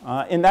acuity.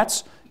 And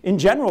that's, in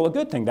general, a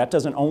good thing. That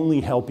doesn't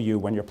only help you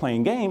when you're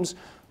playing games.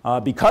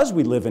 Because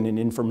we live in an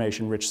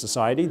information-rich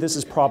society, this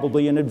is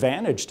probably an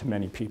advantage to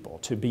many people,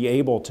 to be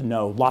able to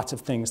know lots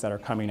of things that are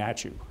coming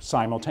at you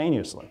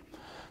simultaneously.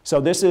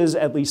 So this is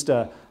at least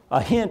a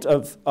hint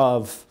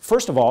of,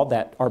 first of all,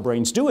 that our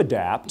brains do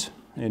adapt,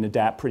 and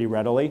adapt pretty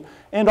readily,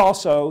 and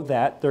also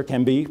that there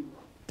can be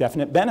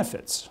definite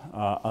benefits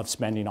of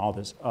spending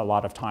a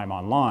lot of time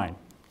online.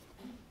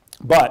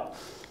 But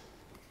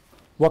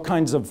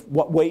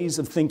what ways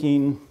of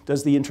thinking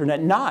does the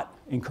internet not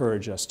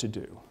encourage us to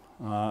do?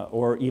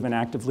 Or even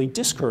actively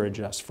discourage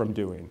us from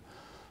doing?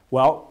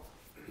 Well,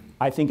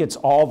 I think it's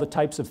all the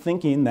types of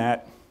thinking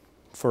that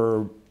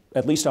for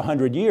at least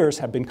 100 years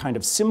have been kind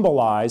of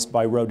symbolized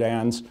by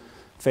Rodin's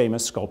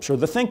famous sculpture,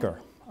 The Thinker.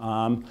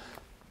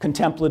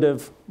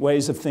 Contemplative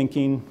ways of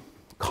thinking,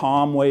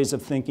 calm ways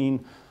of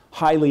thinking,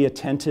 highly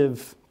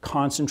attentive,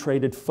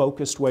 concentrated,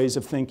 focused ways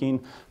of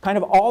thinking, kind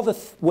of all the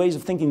ways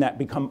of thinking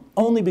that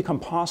only become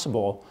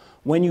possible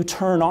when you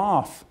turn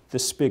off the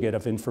spigot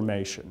of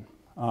information.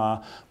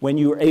 When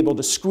you're able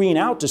to screen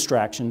out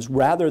distractions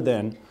rather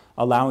than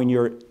allowing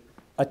your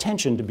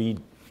attention to be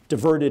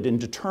diverted and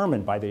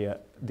determined by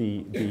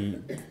the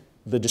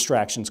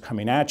distractions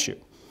coming at you.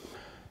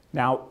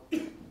 Now,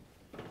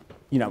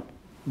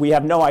 we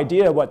have no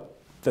idea what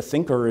the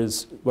thinker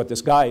is, what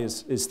this guy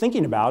is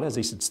thinking about as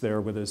he sits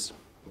there with his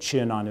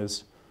chin on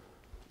his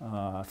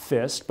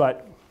fist,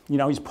 but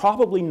he's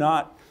probably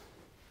not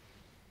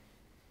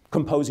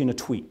composing a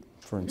tweet,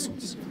 for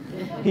instance.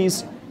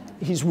 He's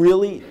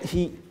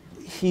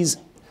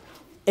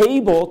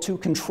able to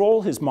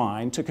control his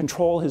mind, to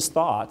control his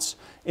thoughts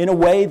in a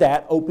way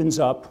that opens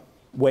up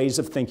ways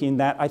of thinking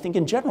that I think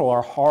in general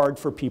are hard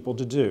for people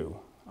to do.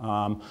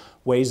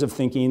 Ways of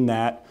thinking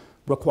that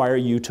require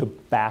you to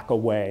back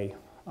away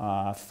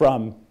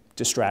from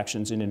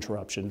distractions and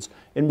interruptions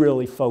and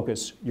really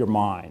focus your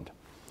mind.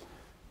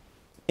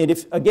 And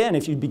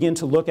if you begin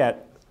to look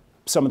at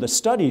some of the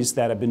studies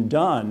that have been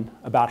done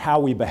about how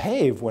we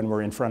behave when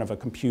we're in front of a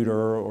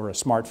computer or a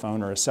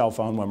smartphone or a cell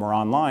phone when we're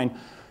online,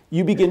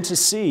 you begin to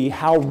see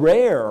how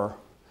rare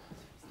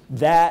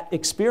that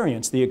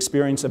experience, the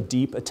experience of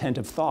deep,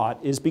 attentive thought,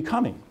 is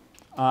becoming.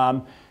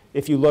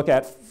 If you look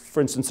at, for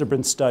instance, there have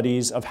been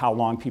studies of how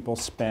long people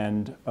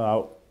spend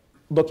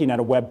looking at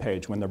a web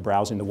page when they're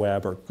browsing the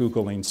web or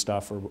Googling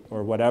stuff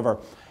or whatever.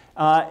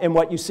 And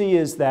what you see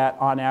is that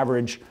on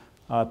average,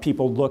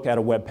 people look at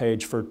a web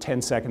page for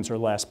 10 seconds or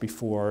less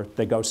before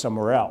they go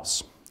somewhere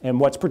else. And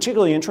what's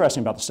particularly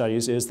interesting about the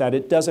studies is that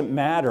it doesn't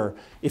matter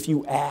if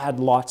you add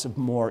lots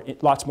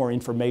more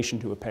information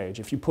to a page.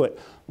 If you put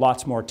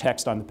lots more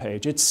text on the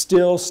page, it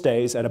still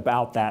stays at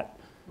about that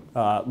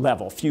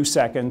level. Few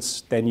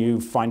seconds, then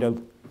you find a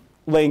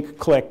link,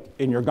 click,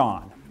 and you're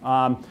gone.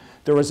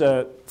 There was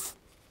a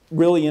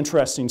really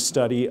interesting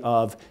study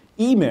of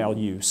email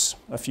use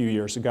a few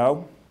years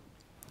ago.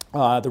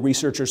 The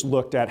researchers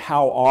looked at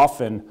how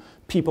often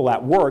people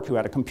at work who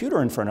had a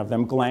computer in front of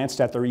them glanced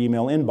at their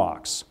email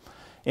inbox.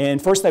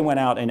 And first they went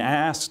out and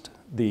asked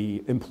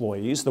the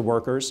employees, the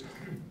workers,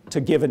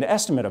 to give an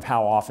estimate of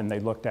how often they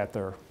looked at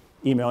their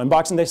email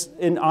inbox.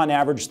 And on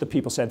average, the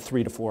people said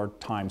 3 to 4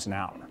 times an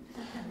hour.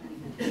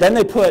 Then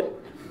they put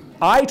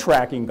eye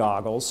tracking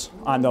goggles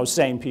on those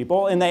same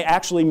people, and they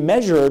actually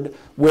measured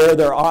where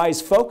their eyes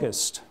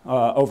focused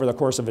over the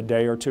course of a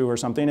day or two or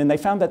something, and they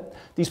found that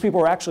these people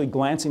were actually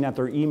glancing at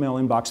their email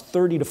inbox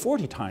 30 to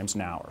 40 times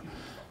an hour.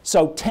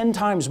 So 10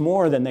 times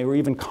more than they were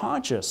even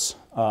conscious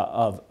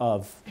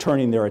of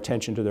turning their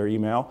attention to their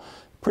email.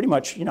 Pretty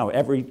much,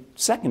 every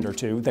second or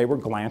two, they were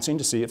glancing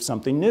to see if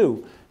something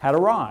new had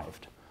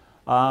arrived.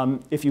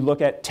 If you look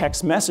at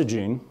text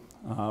messaging,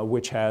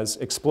 which has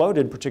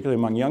exploded, particularly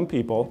among young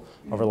people,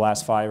 over the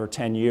last 5 or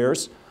 10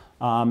 years.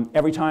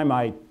 Every time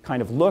I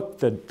kind of look,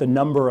 the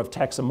number of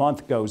texts a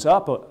month goes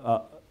up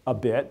a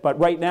bit. But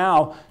right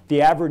now,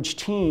 the average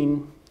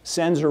teen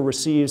sends or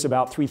receives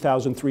about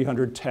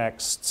 3,300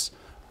 texts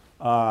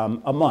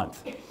a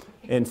month.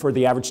 And for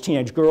the average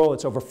teenage girl,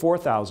 it's over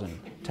 4,000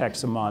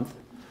 texts a month.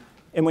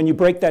 And when you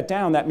break that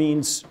down, that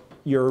means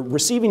you're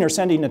receiving or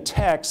sending a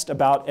text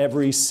about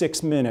every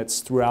 6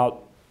 minutes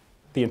throughout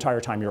the entire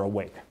time you're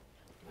awake.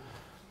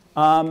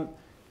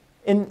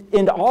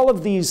 And all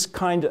of these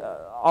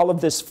all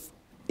of this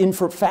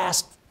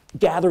fast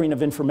gathering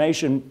of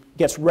information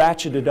gets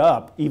ratcheted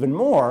up even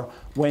more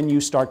when you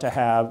have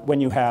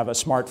a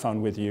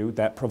smartphone with you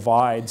that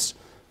provides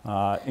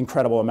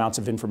incredible amounts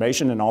of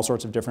information in all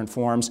sorts of different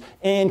forms,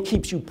 and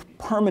keeps you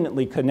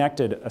permanently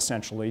connected,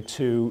 essentially,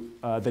 to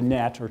the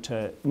net or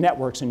to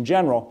networks in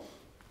general.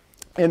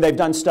 And they've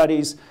done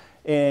studies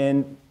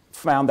and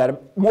found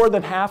that more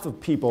than half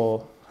of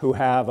people who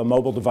have a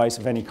mobile device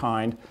of any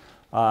kind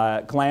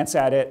glance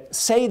at it,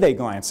 say they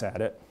glance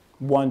at it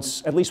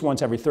at least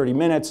once every 30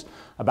 minutes.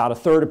 About a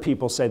third of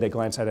people say they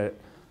glance at it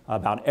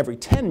about every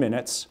 10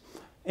 minutes.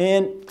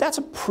 And that's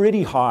a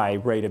pretty high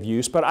rate of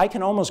use, but I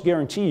can almost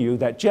guarantee you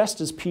that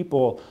just as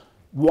people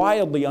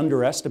wildly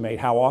underestimate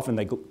how often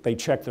they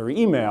check their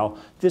email,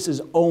 this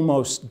is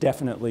almost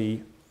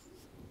definitely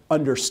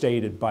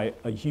understated by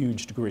a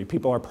huge degree.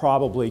 People are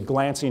probably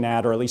glancing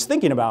at, or at least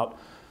thinking about,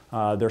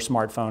 their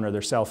smartphone or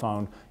their cell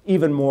phone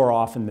even more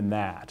often than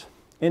that.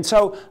 And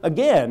so,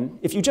 again,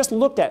 if you just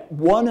looked at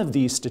one of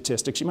these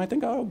statistics, you might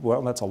think, oh,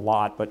 well, that's a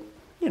lot, but,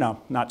 you know,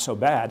 not so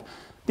bad.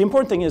 The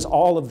important thing is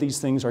all of these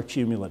things are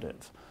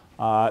cumulative.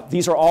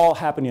 These are all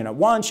happening at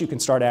once. You can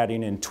start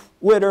adding in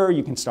Twitter,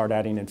 you can start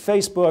adding in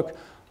Facebook,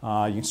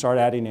 you can start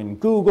adding in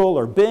Google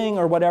or Bing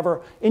or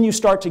whatever, and you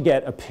start to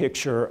get a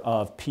picture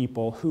of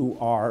people who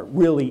are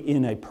really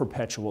in a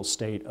perpetual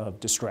state of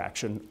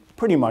distraction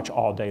pretty much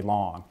all day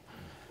long.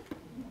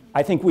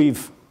 I think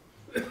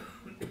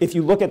if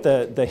you look at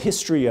the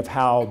history of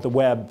how the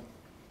web,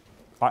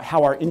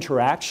 how our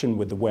interaction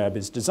with the web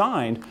is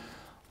designed,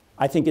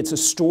 I think it's a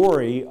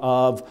story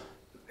of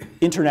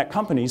internet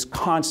companies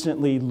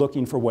constantly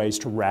looking for ways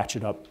to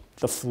ratchet up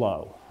the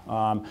flow.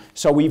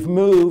 So we've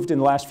moved in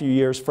the last few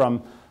years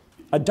from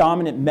a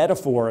dominant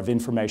metaphor of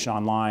information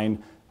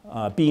online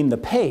being the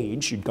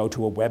page. You'd go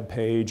to a web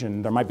page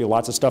and there might be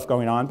lots of stuff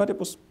going on, but it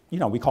was, you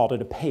know, we called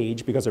it a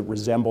page because it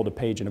resembled a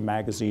page in a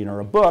magazine or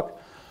a book.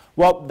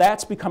 Well,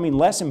 that's becoming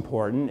less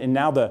important, and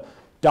now the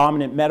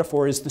dominant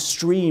metaphor is the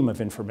stream of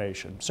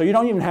information. So you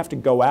don't even have to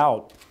go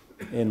out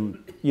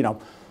and, you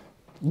know,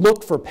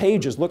 look for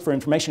pages, look for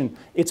information.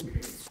 It's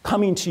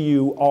coming to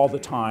you all the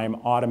time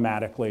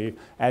automatically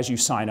as you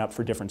sign up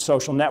for different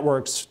social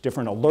networks,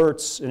 different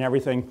alerts and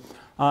everything.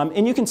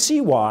 And you can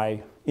see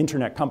why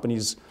internet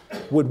companies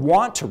would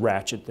want to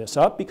ratchet this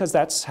up, because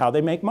that's how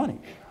they make money.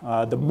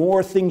 The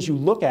more things you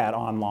look at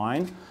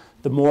online,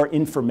 the more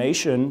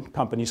information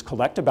companies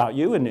collect about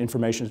you, and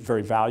information is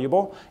very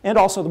valuable, and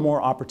also the more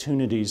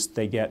opportunities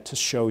they get to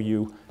show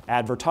you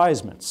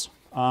advertisements.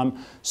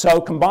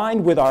 So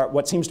combined with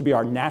what seems to be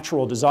our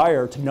natural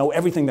desire to know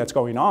everything that's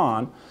going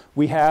on,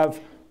 we have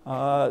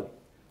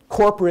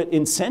corporate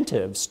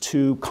incentives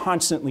to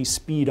constantly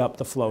speed up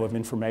the flow of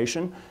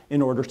information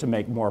in order to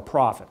make more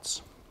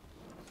profits.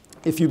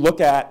 If you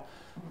look at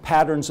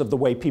patterns of the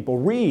way people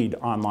read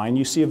online,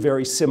 you see a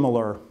very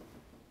similar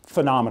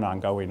phenomenon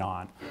going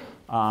on.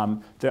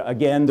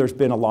 Again, there's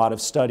been a lot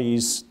of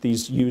studies.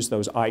 These use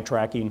those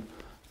eye-tracking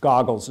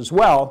goggles as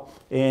well.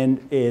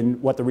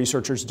 And what the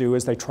researchers do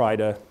is they try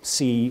to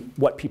see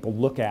what people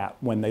look at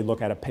when they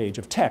look at a page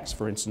of text,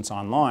 for instance,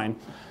 online.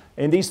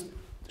 And these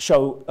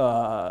show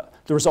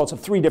the results of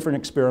 3 different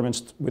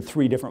experiments with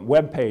 3 different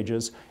web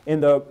pages.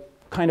 And the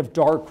kind of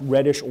dark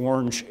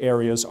reddish-orange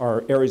areas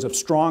are areas of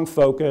strong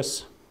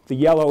focus. The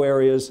yellow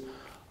areas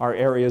are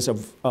areas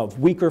of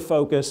weaker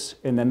focus.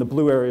 And then the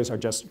blue areas are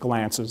just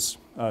glances,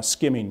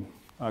 skimming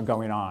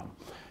going on.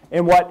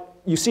 And what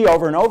you see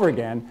over and over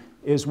again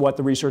is what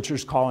the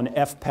researchers call an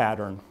F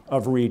pattern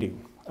of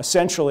reading.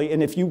 Essentially,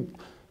 and if you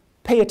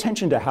pay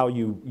attention to how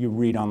you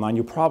read online,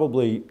 you'll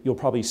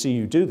probably see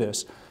you do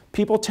this.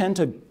 People tend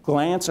to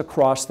glance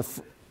across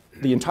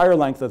the entire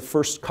length of the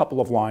first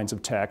couple of lines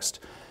of text.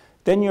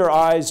 Then your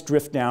eyes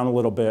drift down a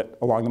little bit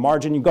along the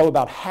margin. You go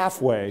about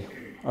halfway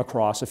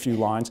across a few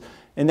lines,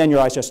 and then your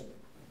eyes just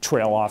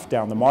trail off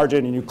down the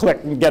margin, and you click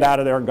and get out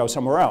of there and go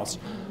somewhere else.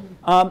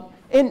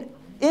 And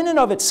in and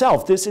of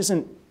itself, this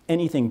isn't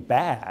anything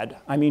bad.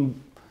 I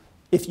mean,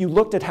 if you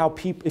look at how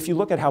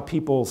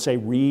people, say,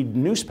 read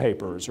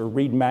newspapers or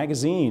read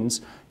magazines,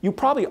 you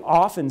probably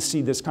often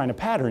see this kind of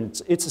pattern.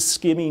 It's a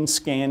skimming,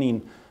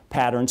 scanning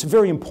pattern. It's a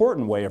very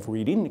important way of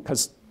reading,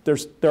 because there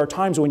are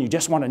times when you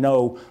just want to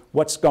know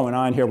what's going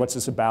on here, what's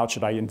this about,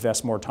 should I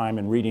invest more time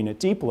in reading it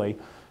deeply?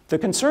 The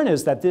concern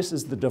is that this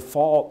is the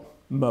default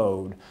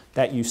mode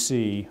that you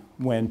see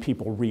when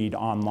people read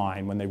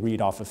online, when they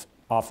read off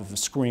of the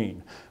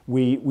screen.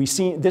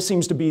 This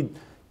seems to be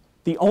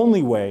the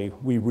only way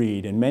we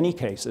read in many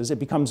cases. It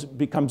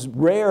becomes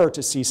rare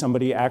to see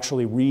somebody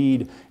actually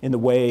read in the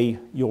way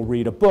you'll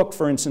read a book,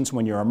 for instance,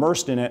 when you're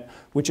immersed in it,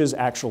 which is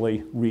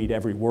actually read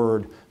every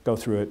word, go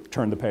through it,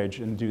 turn the page,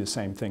 and do the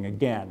same thing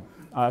again.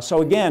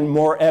 So again,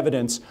 more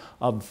evidence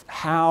of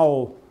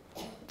how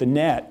the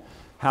net,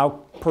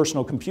 how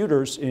personal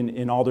computers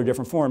in all their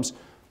different forms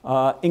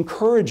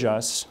encourage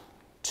us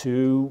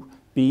to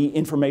be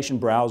information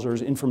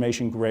browsers,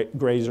 information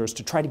grazers,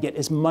 to try to get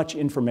as much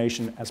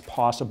information as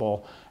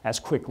possible,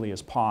 as quickly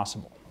as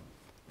possible.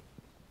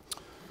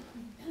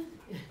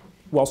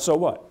 Well, so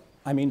what?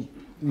 I mean,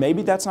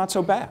 maybe that's not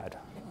so bad.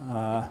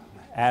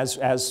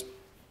 As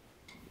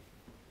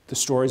the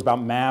stories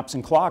about maps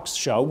and clocks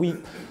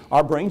show,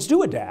 our brains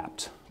do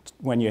adapt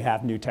when you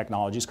have new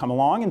technologies come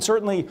along. And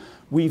certainly,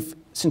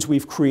 since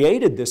we've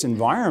created this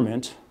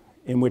environment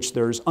in which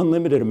there's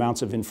unlimited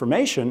amounts of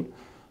information,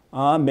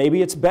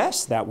 maybe it's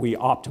best that we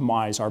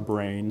optimize our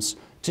brains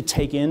to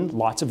take in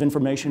lots of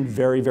information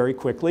very, very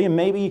quickly. And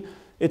maybe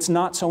it's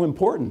not so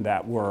important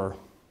that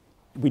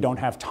we don't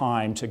have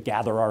time to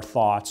gather our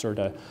thoughts or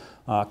to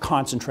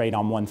concentrate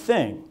on one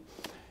thing.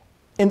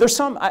 And there's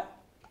I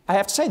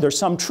have to say, there's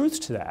some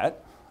truth to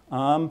that.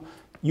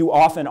 You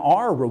often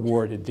are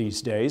rewarded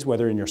these days,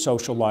 whether in your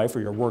social life or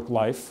your work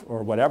life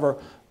or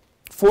whatever,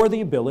 for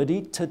the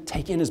ability to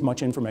take in as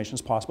much information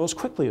as possible, as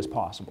quickly as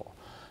possible.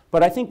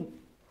 But I think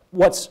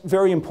what's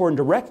very important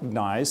to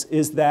recognize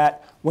is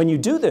that when you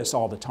do this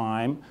all the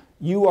time,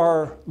 you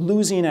are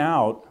losing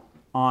out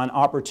on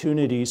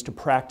opportunities to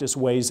practice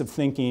ways of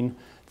thinking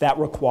that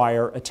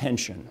require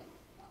attention.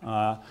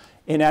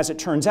 And as it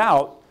turns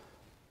out,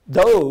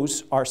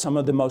 those are some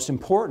of the most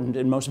important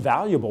and most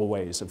valuable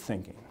ways of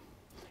thinking.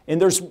 And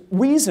there's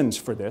reasons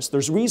for this.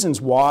 There's reasons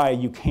why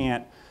you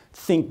can't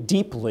think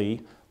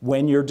deeply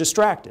when you're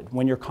distracted,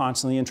 when you're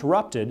constantly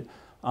interrupted.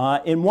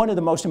 And one of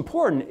the most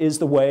important is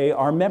the way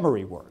our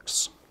memory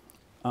works.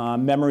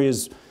 Memory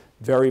is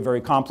very,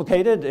 very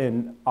complicated,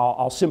 and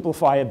I'll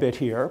simplify a bit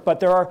here. But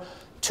there are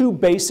two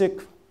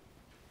basic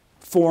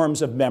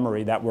forms of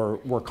memory that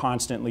we're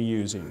constantly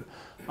using.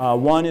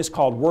 One is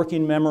called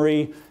working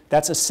memory.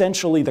 That's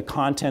essentially the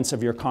contents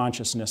of your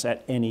consciousness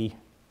at any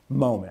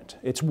moment.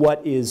 It's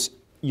what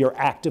you're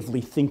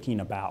actively thinking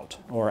about,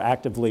 or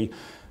actively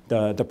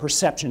the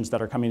perceptions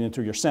that are coming in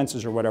through your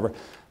senses or whatever.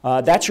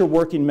 That's your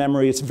working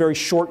memory. It's very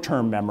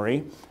short-term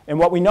memory. And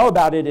what we know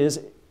about it is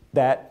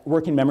that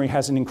working memory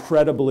has an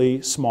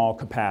incredibly small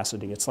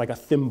capacity. It's like a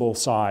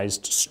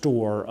thimble-sized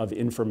store of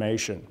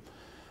information.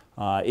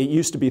 It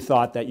used to be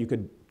thought that you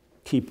could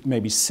keep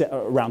maybe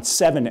around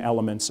 7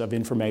 elements of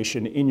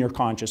information in your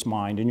conscious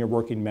mind, in your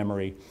working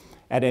memory,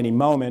 at any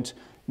moment.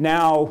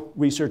 Now,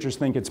 researchers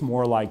think it's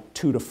more like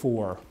 2 to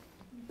 4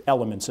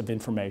 elements of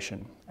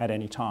information at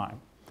any time.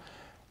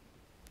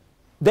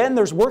 Then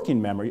there's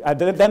working memory.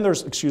 Then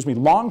there's,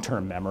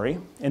 long-term memory,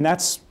 and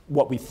that's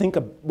what we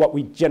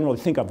generally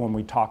think of when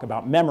we talk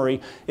about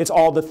memory. It's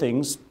all the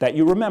things that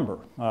you remember,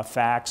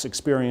 facts,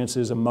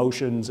 experiences,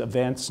 emotions,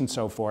 events, and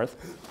so forth.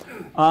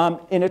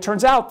 And it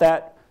turns out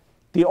that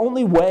the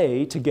only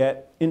way to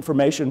get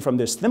information from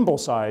this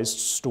thimble-sized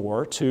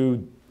store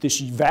to this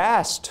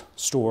vast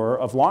store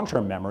of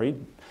long-term memory,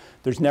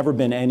 there's never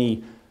been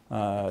any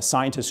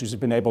scientist who's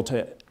been able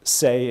to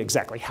say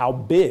exactly how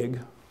big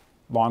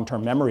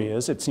long-term memory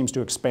is. It seems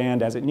to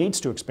expand as it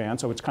needs to expand.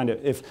 So it's kind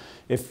of,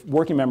 if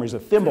working memory is a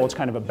thimble, it's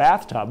kind of a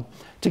bathtub.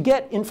 To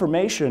get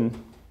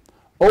information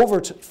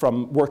over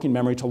from working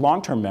memory to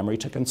long-term memory,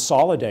 to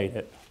consolidate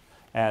it,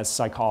 as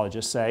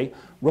psychologists say,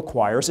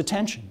 requires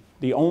attention.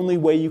 The only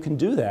way you can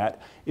do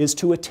that is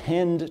to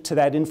attend to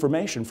that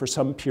information for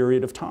some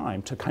period of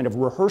time, to kind of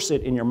rehearse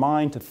it in your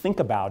mind, to think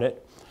about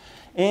it.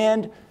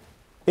 And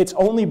it's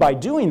only by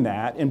doing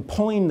that and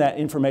pulling that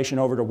information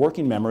over to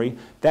working memory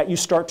that you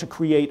start to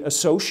create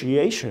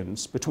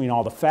associations between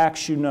all the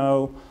facts you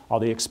know, all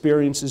the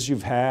experiences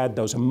you've had,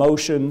 those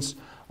emotions.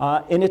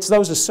 And it's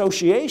those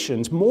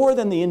associations, more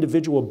than the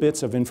individual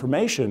bits of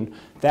information,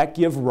 that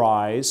give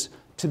rise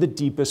to the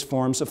deepest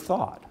forms of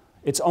thought.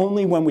 It's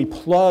only when we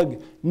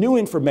plug new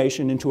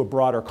information into a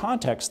broader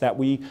context that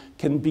we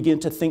can begin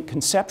to think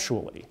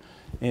conceptually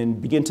and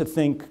begin to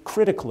think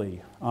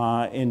critically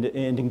and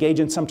engage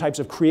in some types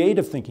of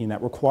creative thinking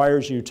that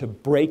requires you to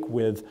break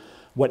with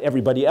what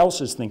everybody else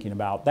is thinking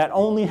about. That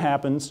only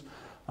happens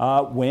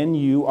when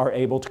you are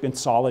able to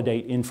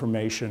consolidate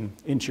information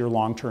into your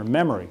long-term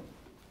memory.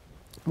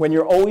 When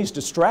you're always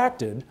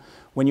distracted,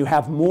 when you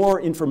have more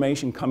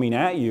information coming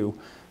at you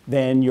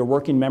than your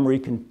working memory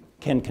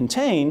can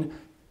contain,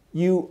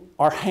 you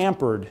are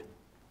hampered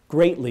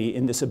greatly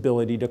in this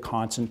ability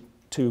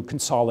to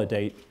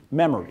consolidate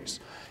memories.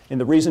 And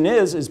the reason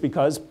is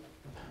because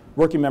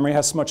working memory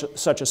has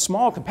such a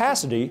small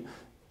capacity.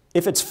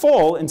 If it's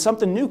full and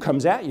something new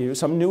comes at you,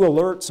 some new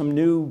alert, some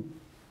new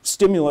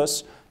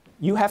stimulus,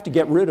 you have to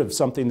get rid of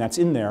something that's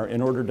in there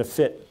in order to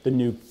fit the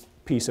new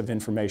piece of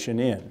information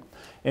in.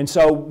 And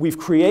so we've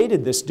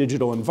created this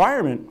digital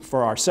environment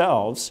for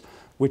ourselves,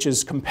 which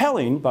is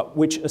compelling, but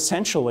which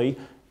essentially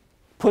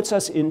puts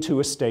us into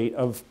a state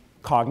of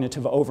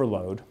cognitive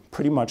overload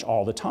pretty much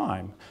all the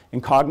time.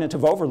 And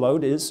cognitive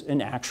overload is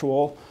an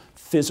actual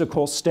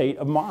physical state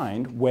of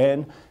mind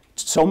when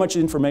so much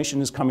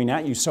information is coming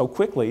at you so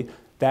quickly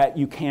that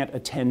you can't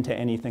attend to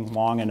anything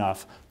long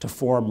enough to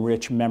form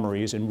rich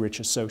memories and rich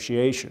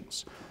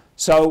associations.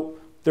 So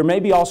there may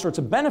be all sorts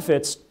of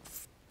benefits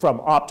from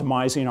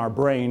optimizing our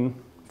brain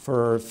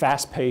for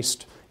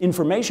fast-paced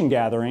information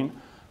gathering,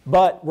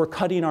 but we're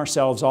cutting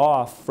ourselves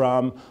off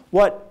from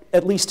what,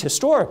 at least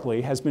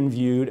historically, has been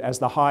viewed as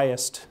the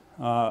highest,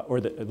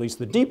 at least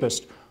the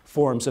deepest,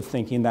 forms of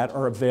thinking that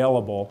are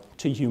available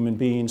to human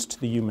beings, to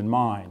the human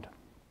mind.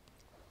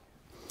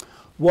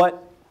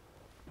 What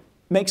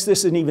makes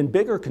this an even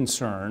bigger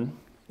concern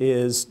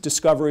is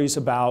discoveries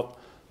about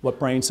what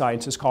brain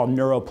scientists call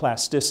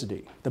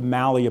neuroplasticity, the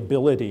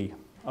malleability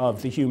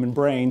of the human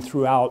brain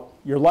throughout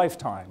your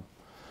lifetime.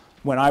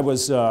 When I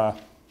was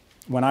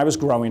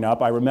growing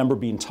up, I remember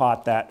being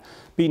taught that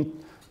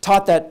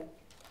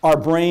our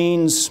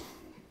brains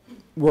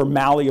were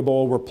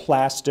malleable, were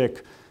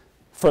plastic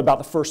for about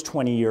the first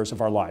 20 years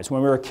of our lives.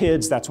 When we were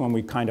kids, that's when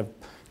we kind of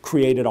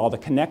created all the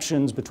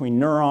connections between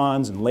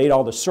neurons and laid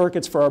all the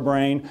circuits for our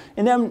brain.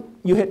 And then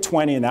you hit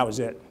 20 and that was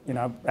it. You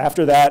know,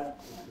 after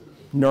that,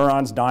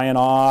 neurons dying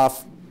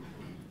off,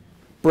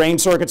 brain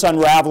circuits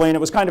unraveling. It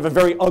was kind of a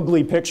very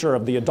ugly picture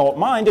of the adult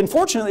mind. And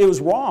fortunately, it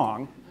was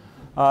wrong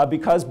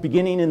because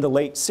beginning in the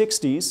late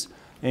 60s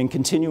and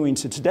continuing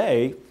to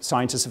today,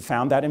 scientists have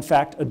found that, in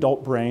fact,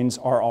 adult brains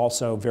are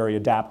also very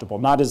adaptable.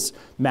 Not as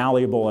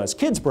malleable as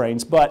kids'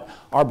 brains, but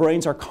our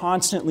brains are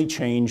constantly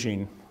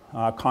changing.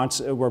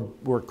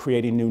 We're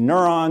creating new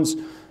neurons,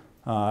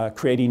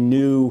 creating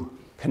new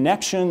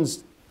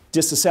connections,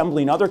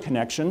 disassembling other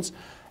connections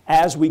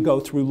as we go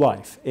through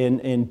life.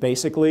 And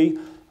basically,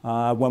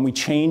 when we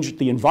change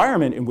the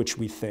environment in which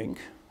we think,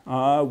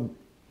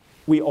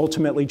 we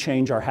ultimately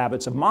change our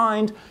habits of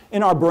mind,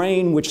 and our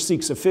brain, which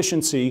seeks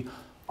efficiency,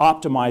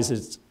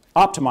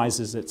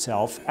 optimizes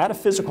itself at a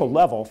physical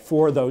level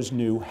for those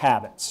new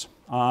habits.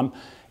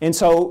 And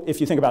so if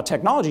you think about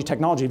technology,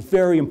 technology is a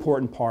very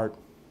important part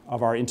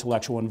of our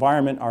intellectual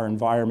environment, our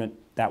environment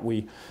that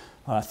we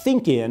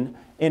think in,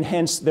 and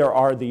hence there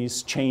are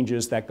these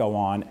changes that go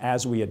on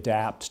as we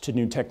adapt to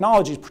new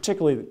technologies,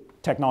 particularly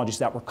technologies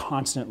that we're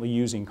constantly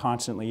using,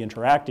 constantly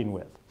interacting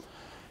with.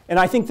 And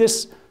I think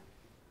this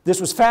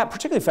was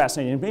particularly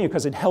fascinating to me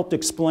because it helped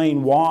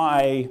explain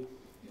why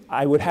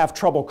I would have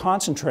trouble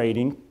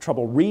concentrating,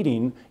 trouble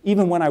reading,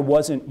 even when I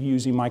wasn't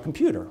using my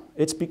computer.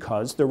 It's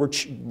because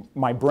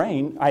my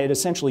brain, I had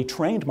essentially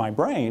trained my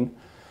brain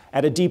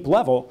at a deep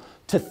level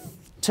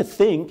to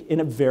think in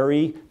a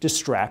very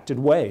distracted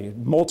way,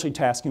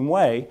 multitasking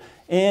way,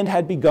 and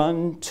had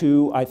begun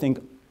to, I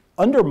think,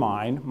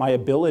 undermine my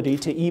ability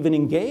to even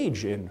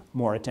engage in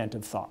more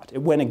attentive thought.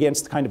 It went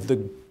against kind of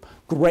the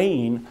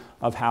grain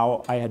of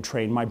how I had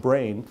trained my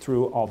brain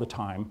through all the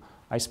time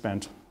I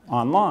spent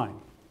online.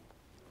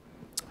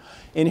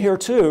 And here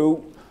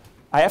too,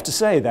 I have to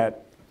say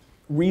that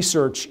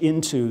research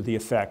into the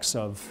effects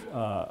of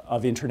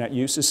internet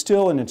use is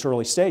still in its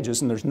early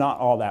stages, and there's not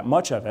all that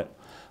much of it.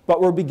 But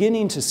we're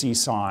beginning to see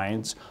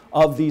signs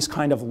of these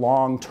kind of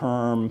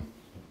long-term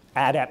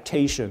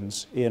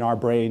adaptations in our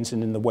brains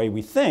and in the way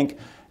we think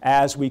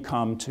as we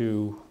come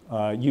to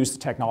use the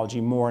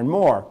technology more and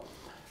more.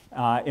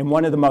 And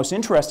one of the most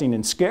interesting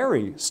and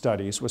scary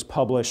studies was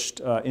published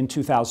in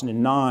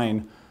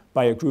 2009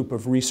 by a group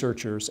of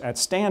researchers at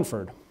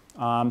Stanford.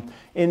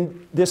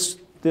 And this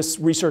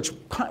research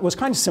was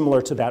kind of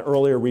similar to that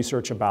earlier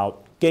research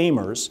about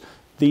gamers.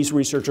 These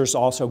researchers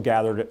also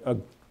gathered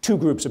two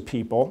groups of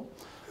people.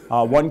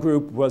 One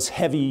group was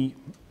heavy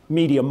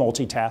media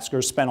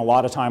multitaskers, spent a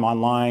lot of time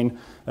online,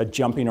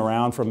 jumping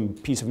around from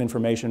piece of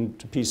information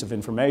to piece of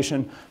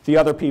information. The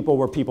other people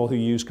were people who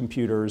use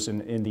computers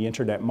and the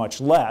internet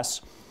much less.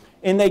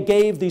 And they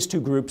gave these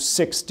two groups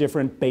 6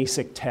 different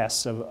basic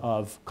tests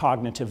of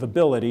cognitive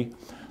ability.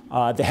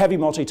 The heavy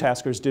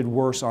multitaskers did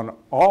worse on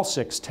all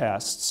 6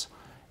 tests.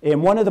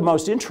 And one of the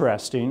most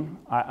interesting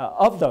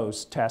of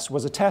those tests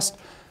was a test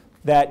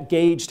that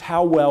gauged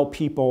how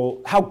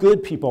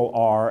good people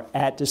are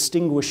at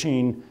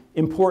distinguishing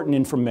important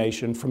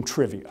information from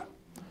trivia.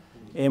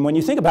 And when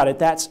you think about it,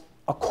 that's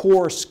a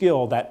core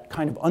skill that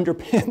kind of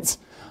underpins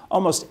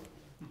almost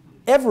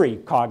every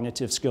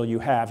cognitive skill you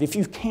have. If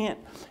you can't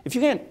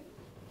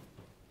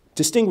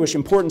distinguish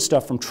important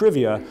stuff from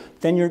trivia,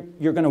 then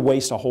you're going to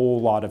waste a whole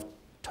lot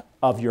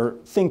of your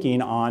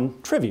thinking on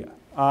trivia.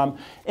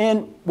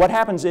 And what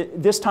happens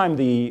this time,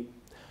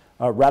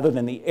 rather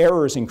than the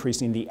errors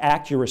increasing, the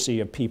accuracy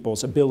of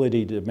people's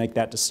ability to make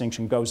that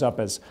distinction goes up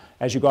as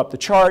you go up the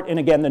chart. And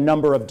again, the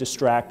number of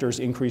distractors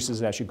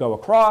increases as you go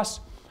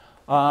across.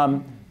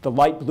 The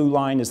light blue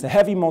line is the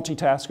heavy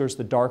multitaskers.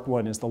 The dark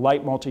one is the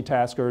light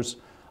multitaskers.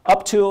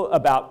 Up to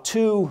about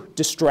 2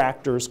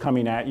 distractors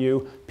coming at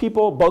you.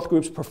 Both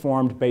groups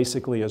performed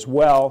basically as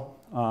well.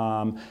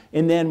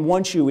 And then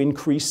once you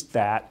increased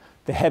that,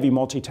 the heavy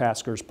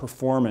multitaskers'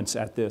 performance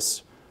at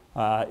this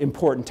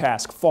important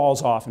task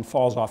falls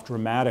off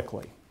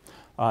dramatically.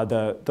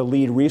 The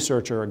lead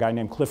researcher, a guy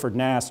named Clifford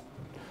Nass,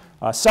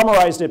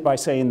 summarized it by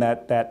saying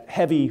that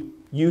heavy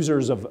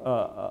users of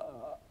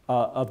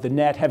the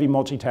net, heavy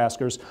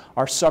multitaskers,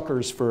 are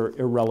suckers for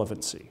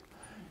irrelevancy.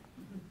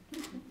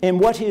 And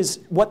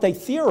what they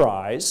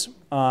theorize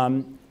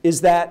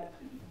is that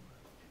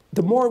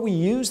the more we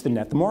use the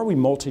net, the more we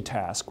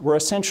multitask, we're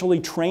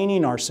essentially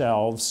training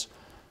ourselves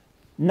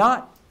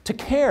not to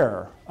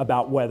care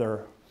about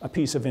whether a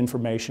piece of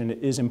information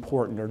is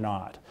important or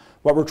not.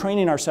 What we're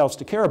training ourselves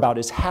to care about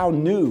is how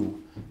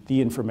new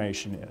the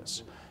information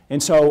is.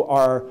 And so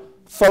our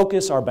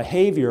focus, our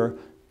behavior,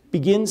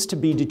 begins to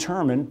be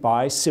determined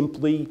by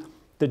simply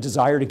the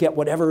desire to get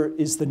whatever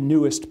is the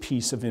newest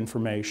piece of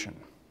information.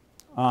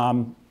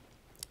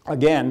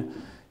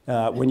 Again,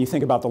 when you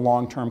think about the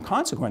long-term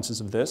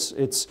consequences of this,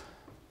 it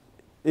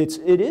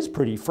is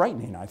pretty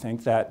frightening, I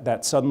think,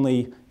 that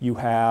suddenly you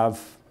have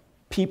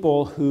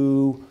people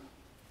who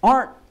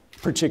aren't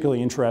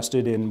particularly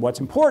interested in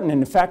what's important,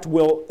 and in fact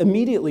will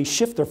immediately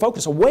shift their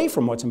focus away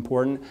from what's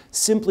important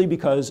simply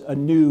because a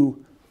new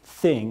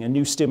thing, a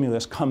new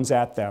stimulus comes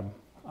at them,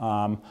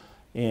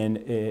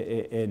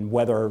 in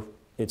whether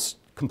it's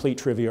complete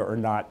trivia or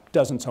not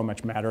doesn't so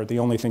much matter. The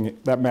only thing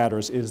that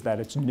matters is that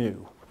it's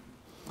new.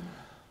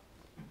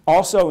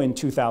 Also in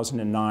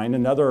 2009,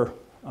 another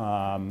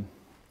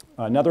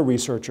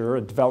researcher,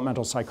 a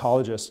developmental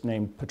psychologist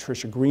named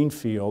Patricia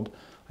Greenfield,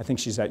 I think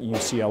she's at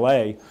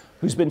UCLA,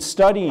 who's been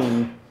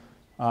studying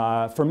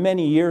for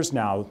many years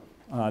now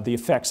the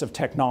effects of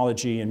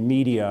technology and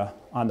media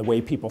on the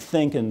way people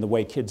think and the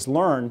way kids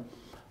learn.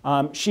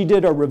 She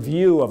did a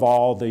review of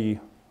all the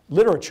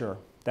literature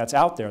that's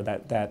out there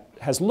that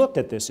has looked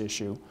at this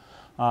issue.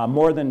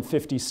 More than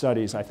 50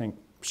 studies, I think,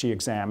 she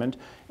examined.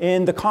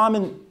 And the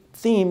common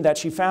theme that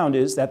she found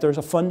is that there's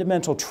a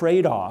fundamental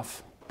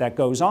trade-off that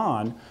goes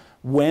on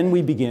when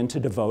we begin to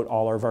devote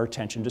all of our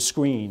attention to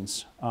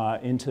screens,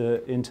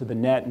 into the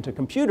net, into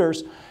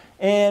computers.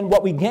 And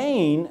what we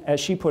gain,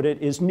 as she put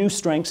it, is new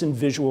strengths in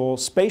visual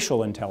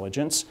spatial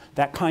intelligence,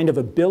 that kind of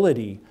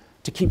ability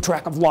to keep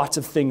track of lots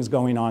of things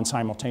going on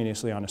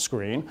simultaneously on a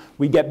screen.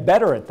 We get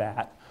better at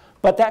that,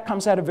 but that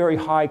comes at a very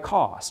high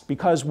cost,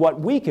 because what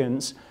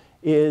weakens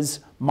is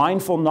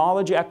mindful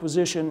knowledge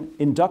acquisition,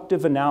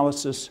 inductive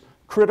analysis,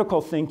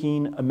 critical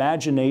thinking,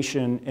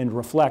 imagination, and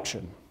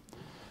reflection.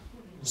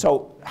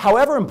 So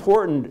however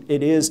important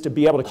it is to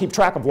be able to keep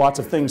track of lots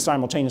of things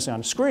simultaneously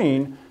on a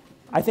screen,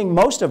 I think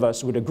most of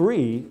us would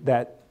agree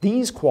that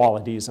these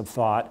qualities of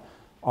thought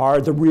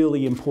are the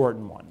really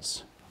important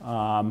ones.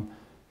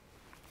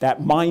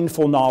 That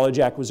mindful knowledge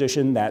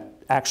acquisition that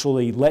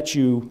actually lets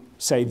you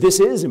say, this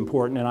is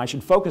important and I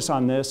should focus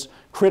on this,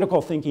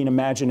 critical thinking,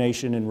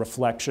 imagination, and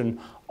reflection,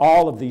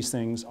 all of these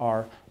things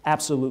are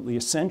absolutely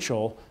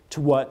essential to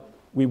what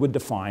we would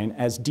define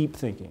as deep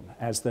thinking,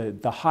 as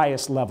the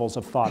highest levels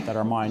of thought that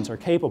our minds are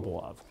capable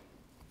of.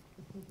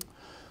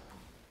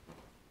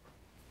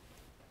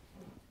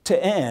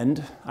 To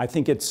end, I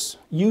think it's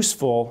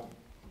useful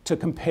to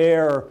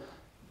compare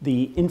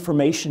the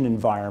information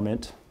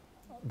environment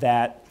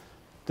that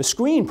the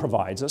screen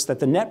provides us, that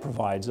the net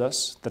provides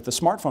us, that the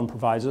smartphone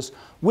provides us,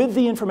 with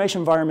the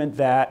information environment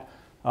that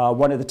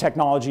one of the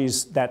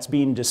technologies that's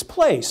being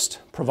displaced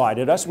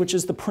provided us, which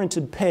is the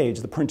printed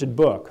page, the printed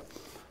book.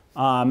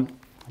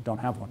 I don't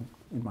have one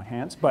in my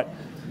hands, but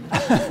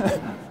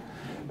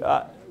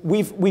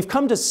we've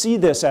come to see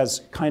this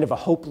as kind of a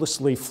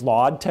hopelessly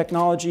flawed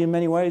technology in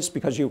many ways,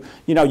 because you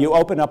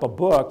open up a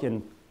book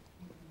and,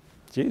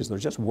 geez,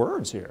 there's just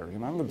words here. You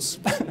know,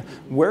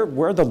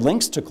 where are the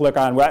links to click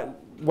on?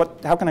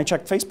 How can I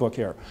check Facebook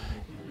here?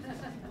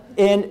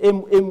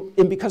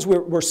 And because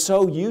we're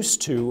so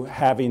used to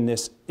having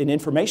an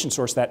information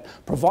source that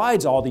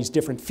provides all these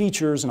different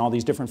features and all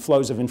these different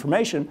flows of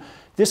information,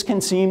 this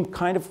can seem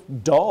kind of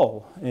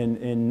dull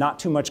and not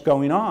too much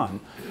going on.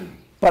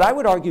 But I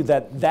would argue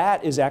that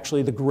that is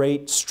actually the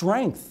great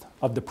strength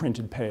of the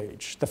printed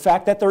page. The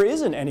fact that there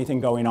isn't anything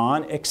going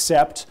on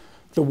except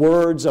the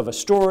words of a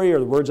story or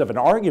the words of an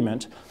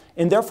argument,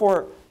 and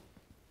therefore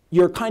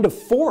you're kind of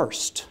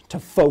forced to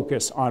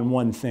focus on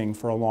one thing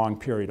for a long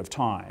period of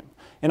time.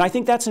 And I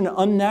think that's an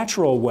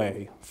unnatural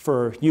way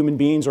for human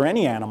beings or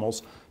any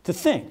animals to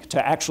think,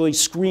 to actually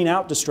screen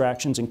out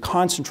distractions and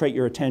concentrate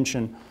your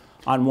attention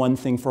on one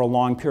thing for a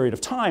long period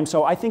of time.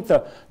 So I think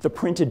the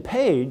printed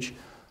page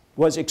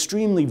was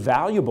extremely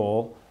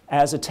valuable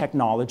as a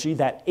technology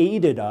that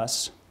aided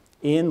us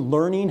in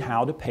learning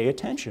how to pay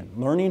attention,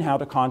 learning how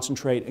to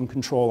concentrate and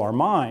control our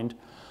mind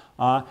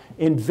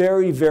in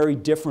very, very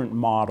different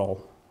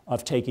model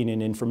of taking in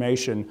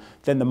information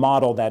than the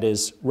model that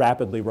is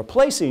rapidly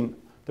replacing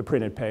the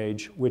printed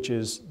page, which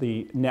is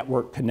the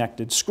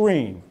network-connected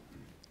screen.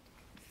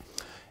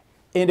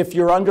 And if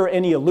you're under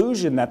any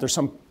illusion that there's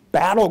some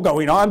battle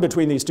going on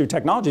between these two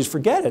technologies,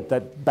 forget it,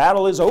 that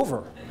battle is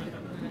over.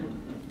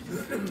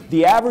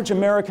 The average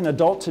American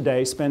adult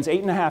today spends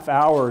 8.5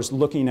 hours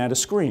looking at a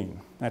screen.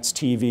 That's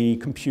TV,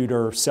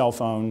 computer, cell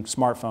phone,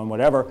 smartphone,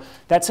 whatever.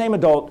 That same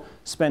adult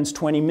spends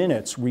 20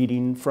 minutes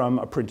reading from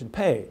a printed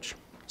page.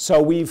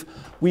 So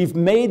we've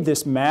made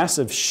this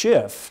massive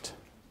shift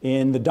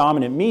in the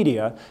dominant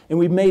media, and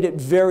we've made it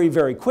very,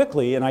 very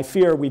quickly, and I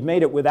fear we've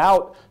made it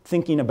without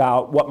thinking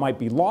about what might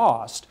be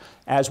lost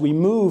as we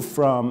move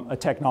from a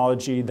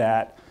technology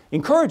that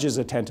encourages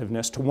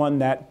attentiveness to one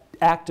that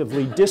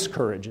actively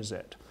discourages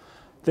it.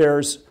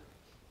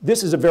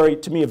 This is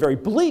to me, a very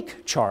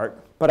bleak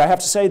chart, but I have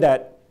to say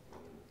that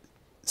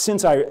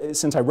since I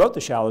wrote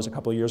The Shallows a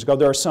couple of years ago,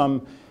 there are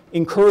some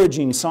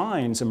encouraging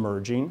signs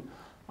emerging.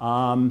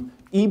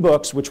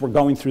 E-books, which were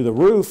going through the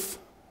roof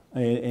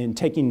and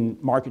taking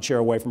market share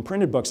away from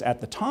printed books at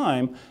the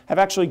time, have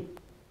actually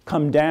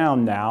come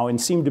down now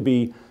and seem to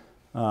be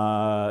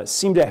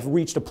seem to have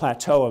reached a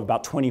plateau of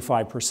about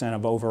 25%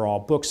 of overall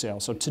book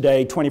sales. So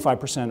today,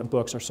 25% of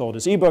books are sold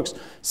as ebooks,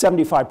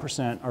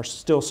 75% are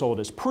still sold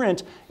as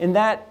print, and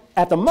that,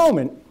 at the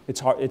moment,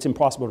 it's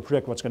impossible to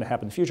predict what's going to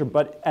happen in the future,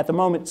 but at the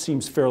moment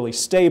seems fairly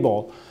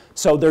stable.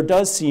 So there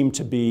does seem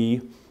to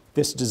be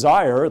this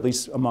desire, at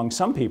least among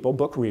some people,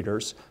 book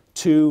readers,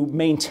 to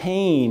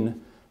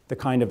maintain the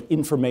kind of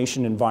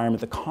information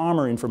environment, the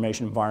calmer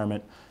information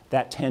environment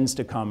that tends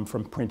to come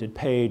from printed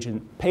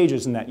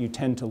pages and that you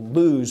tend to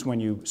lose when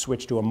you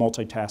switch to a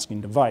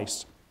multitasking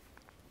device.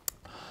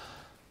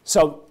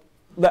 So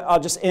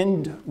I'll just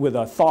end with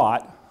a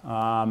thought,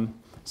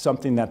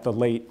 something that the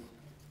late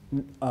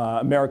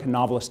American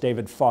novelist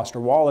David Foster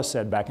Wallace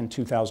said back in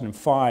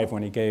 2005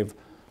 when he gave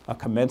a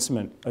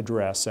commencement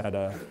address at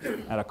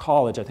a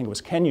college, I think it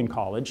was Kenyon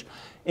College.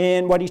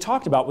 And what he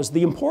talked about was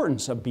the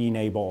importance of being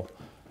able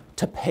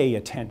to pay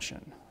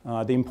attention,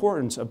 the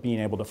importance of being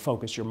able to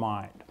focus your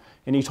mind.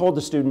 And he told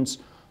the students,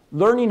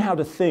 learning how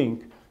to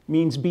think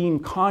means being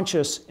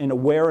conscious and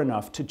aware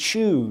enough to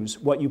choose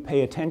what you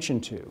pay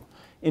attention to,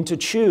 and to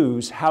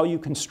choose how you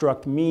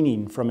construct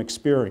meaning from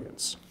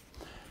experience.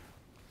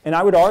 And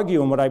I would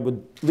argue, and what I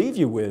would leave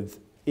you with,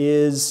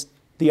 is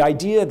the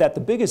idea that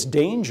the biggest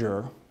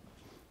danger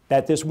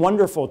that this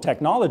wonderful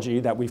technology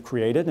that we've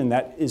created and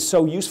that is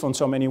so useful in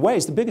so many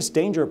ways, the biggest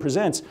danger it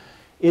presents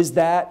is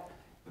that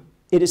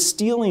it is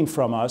stealing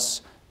from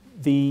us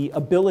the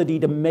ability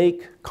to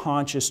make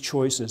conscious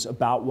choices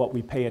about what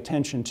we pay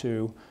attention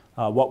to,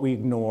 what we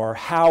ignore,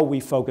 how we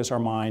focus our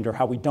mind or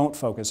how we don't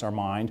focus our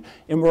mind.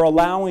 And we're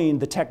allowing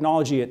the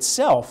technology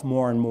itself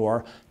more and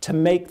more to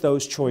make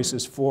those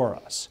choices for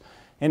us.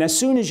 And as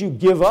soon as you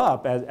give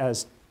up,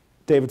 as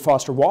David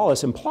Foster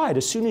Wallace implied,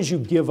 as soon as you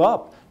give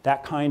up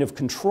that kind of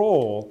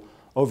control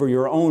over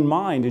your own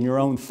mind and your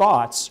own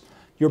thoughts,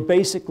 you're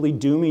basically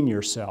dooming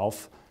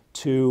yourself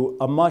to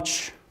a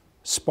much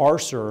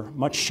sparser,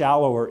 much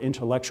shallower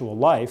intellectual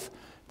life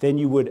than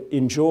you would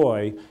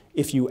enjoy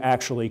if you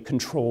actually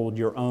controlled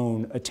your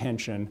own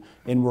attention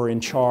and were in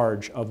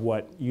charge of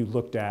what you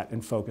looked at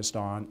and focused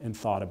on and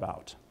thought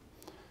about.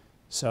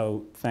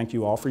 So thank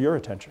you all for your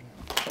attention.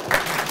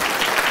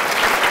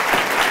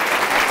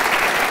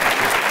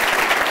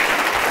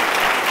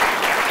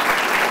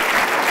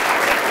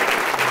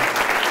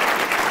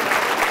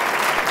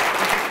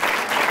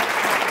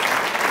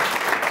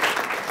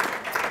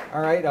 All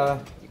right,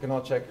 you can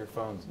all check your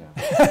phones now.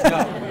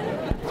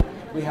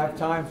 We have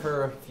time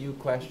for a few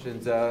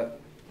questions.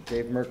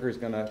 Dave Merker is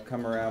going to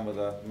come around with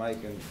a mic,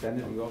 and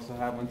Bennett, you also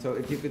have one. So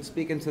if you could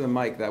speak into the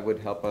mic, that would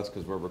help us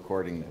because we're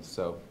recording this.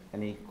 So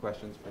any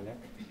questions for Nick?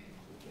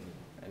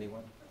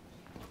 Anyone?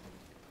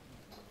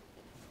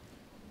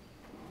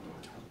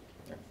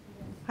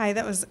 Hi,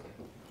 is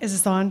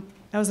this on?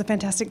 That was a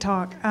fantastic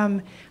talk.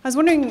 I was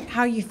wondering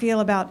how you feel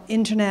about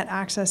internet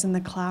access in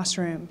the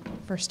classroom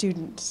for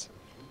students.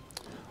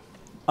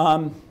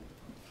 I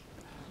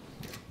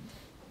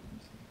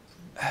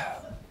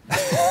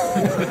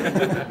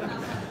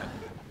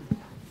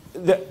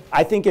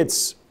think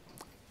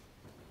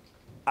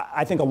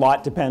a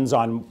lot depends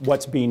on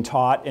what's being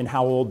taught and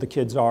how old the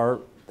kids are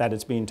that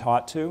it's being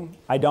taught to.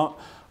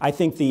 I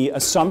think the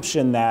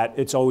assumption that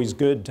it's always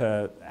good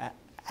to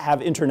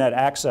have internet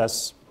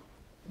access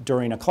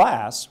during a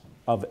class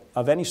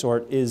of any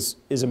sort is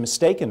a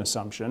mistaken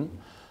assumption.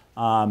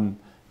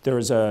 There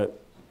was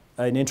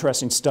an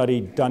interesting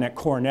study done at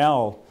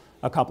Cornell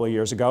a couple of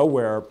years ago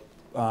where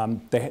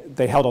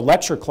they held a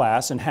lecture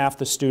class and half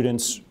the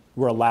students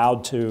were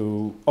allowed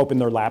to open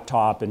their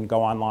laptop and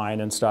go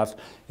online and stuff,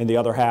 and the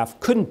other half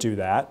couldn't do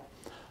that.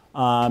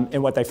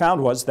 And what they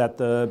found was that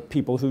the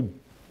people who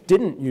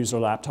didn't use their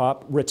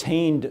laptop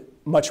retained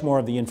much more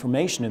of the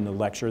information in the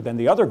lecture than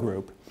the other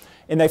group.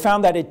 And they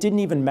found that it didn't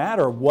even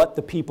matter what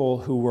the people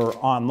who were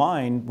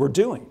online were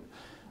doing.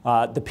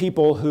 The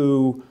people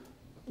who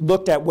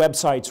looked at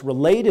websites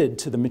related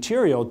to the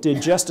material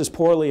did just as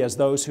poorly as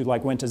those who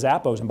went to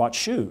Zappos and bought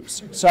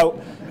shoes. So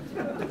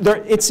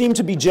it seemed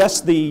to be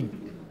just the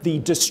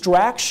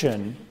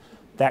distraction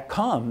that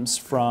comes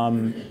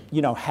from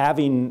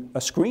having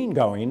a screen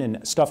going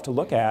and stuff to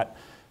look at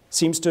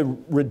seems to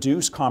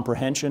reduce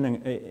comprehension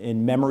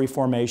and memory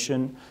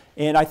formation.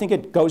 And I think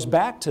it goes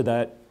back to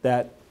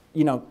that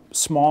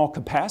small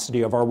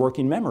capacity of our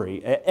working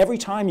memory. Every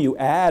time you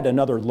add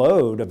another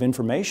load of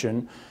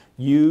information,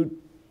 you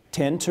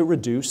tend to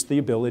reduce the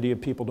ability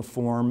of people to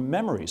form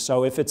memories.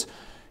 So if it's,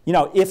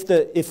 if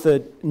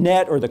the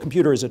net or the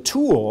computer is a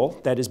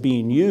tool that is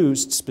being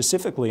used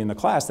specifically in the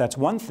class, that's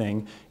one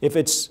thing. If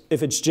it's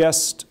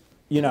just,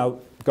 go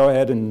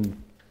ahead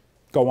and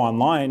go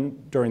online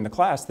during the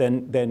class,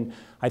 then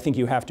I think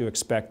you have to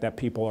expect that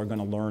people are going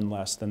to learn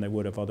less than they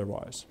would have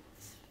otherwise.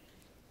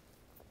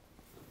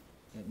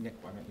 Nick,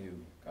 why don't you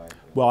guide?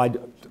 Well,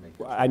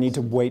 I need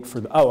to wait for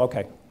the, oh,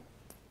 okay.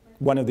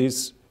 One of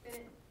these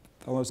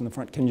fellows in the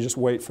front, can you just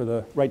wait for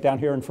the, right down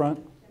here in front?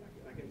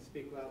 I can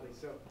speak loudly,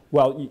 so.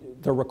 Well,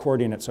 they're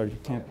recording it, so you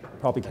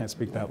probably can't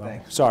speak that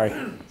loud. Sorry.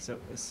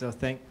 So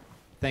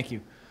thank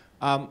you.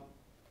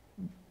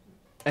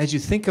 as you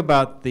think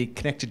about the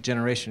connected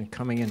generation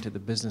coming into the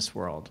business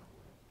world,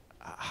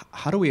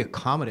 how do we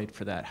accommodate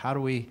for that? How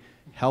do we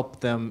help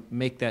them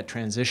make that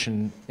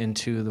transition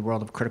into the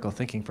world of critical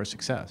thinking for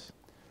success?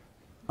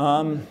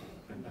 Well,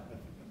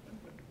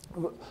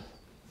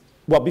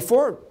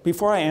 before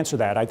I answer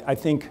that, I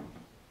think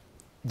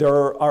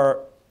I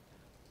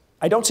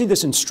don't see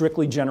this in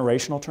strictly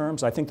generational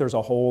terms. I think there's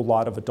a whole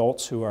lot of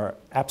adults who are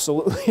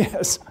absolutely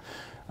as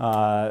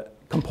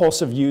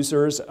compulsive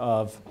users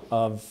of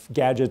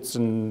gadgets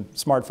and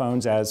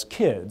smartphones as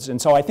kids.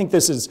 And so I think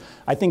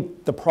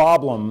the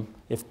problem,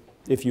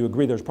 if you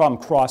agree there's a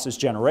problem, crosses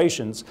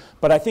generations.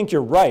 But I think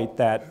you're right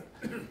that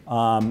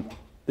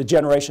the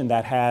generation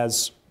that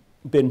has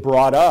been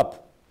brought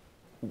up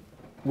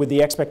with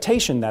the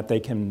expectation that they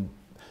can,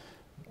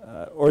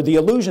 or the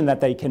illusion that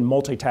they can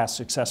multitask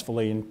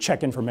successfully and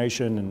check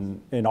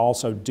information and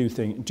also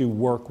do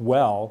work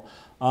well,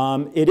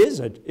 it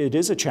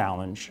is a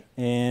challenge.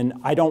 And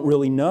I don't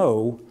really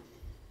know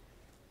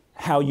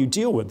how you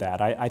deal with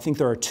that. I think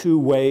there are two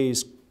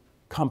ways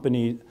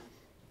companies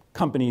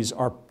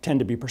tend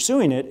to be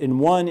pursuing it, and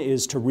one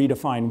is to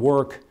redefine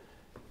work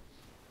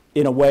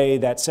in a way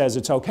that says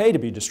it's okay to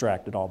be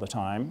distracted all the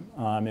time,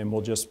 and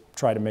we'll just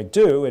try to make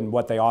do. And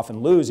what they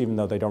often lose, even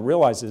though they don't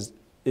realize, it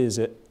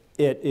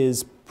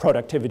is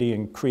productivity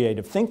and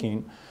creative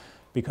thinking,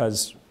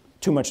 because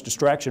too much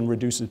distraction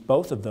reduces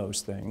both of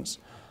those things.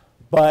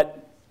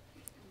 But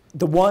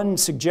the one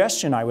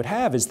suggestion I would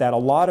have is that a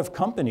lot of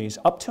companies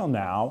up till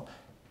now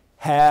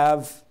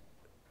have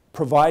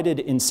provided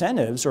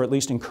incentives, or at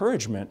least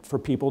encouragement, for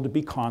people to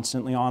be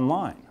constantly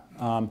online.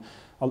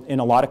 In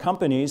a lot of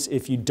companies,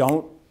 if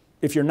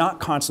you're not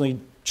constantly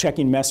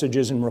checking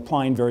messages and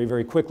replying very,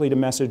 very quickly to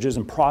messages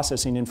and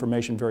processing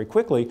information very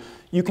quickly,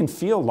 you can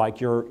feel like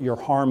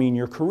you're harming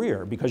your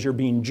career because you're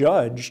being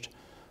judged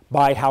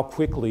by how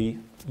quickly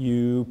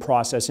you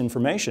process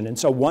information. And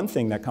so one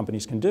thing that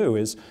companies can do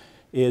is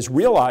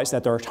realize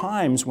that there are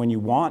times when you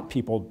want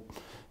people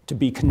to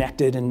be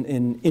connected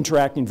and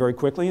interacting very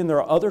quickly, and there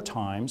are other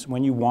times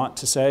when you want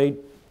to say,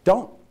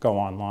 don't go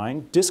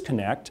online,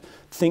 disconnect,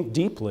 think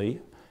deeply.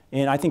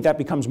 And I think that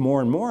becomes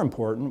more and more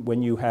important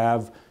when you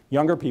have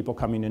younger people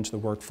coming into the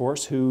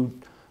workforce who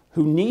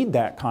need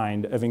that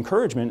kind of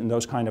encouragement and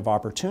those kind of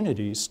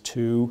opportunities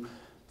to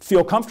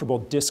feel comfortable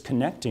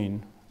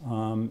disconnecting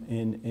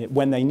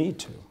when they need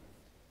to.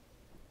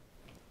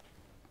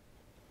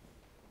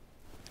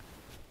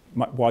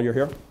 While you're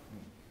here?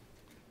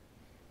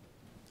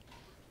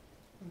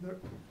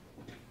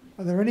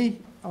 Are there any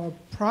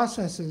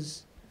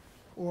processes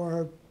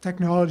or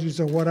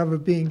technologies or whatever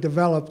being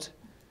developed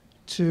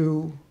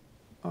to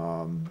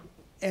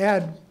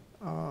add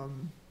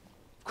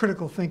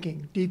critical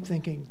thinking, deep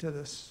thinking to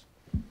this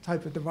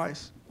type of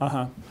device?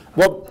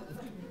 Well,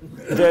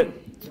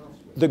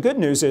 the good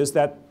news is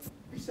that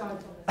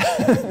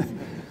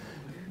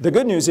the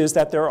good news is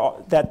that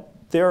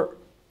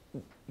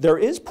there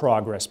is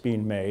progress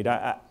being made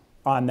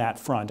on that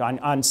front,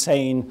 on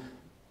saying,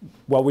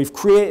 well,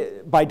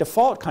 by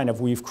default,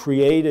 we've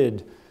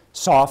created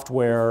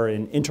software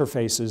and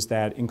interfaces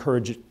that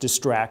encourage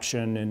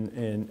distraction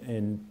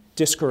and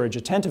discourage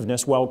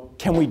attentiveness. Well,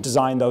 can we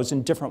design those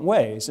in different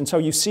ways? And so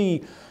you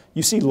see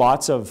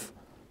lots of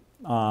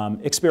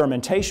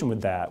experimentation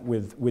with that,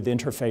 with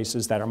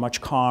interfaces that are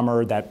much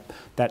calmer,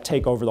 that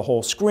take over the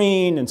whole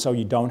screen, and so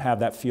you don't have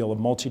that feel of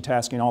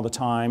multitasking all the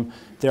time.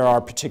 There are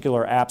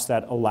particular apps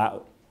that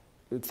allow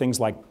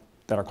things like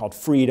that are called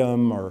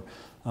freedom or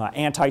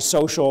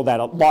antisocial,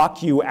 that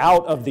lock you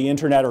out of the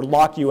internet or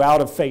lock you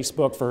out of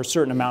Facebook for a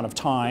certain amount of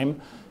time.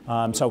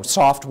 So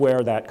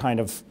software that kind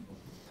of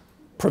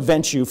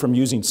prevents you from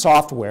using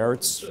software.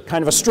 It's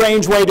kind of a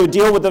strange way to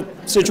deal with the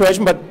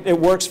situation, but it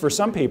works for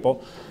some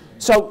people.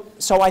 So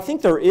I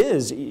think there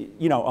is,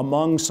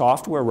 among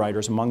software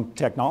writers, among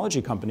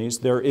technology companies,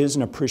 there is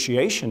an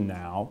appreciation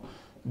now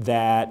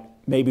that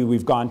maybe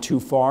we've gone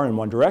too far in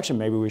one direction.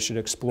 Maybe we should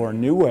explore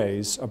new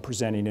ways of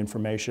presenting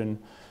information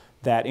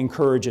that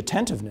encourage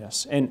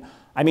attentiveness. And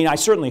I mean, I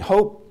certainly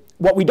hope,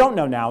 what we don't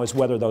know now is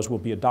whether those will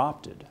be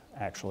adopted,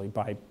 actually,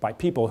 by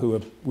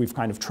people we've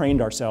kind of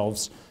trained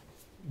ourselves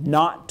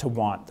not to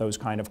want those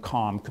kind of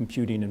calm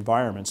computing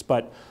environments.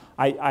 But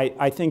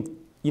I think,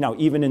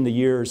 even in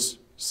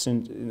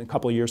in a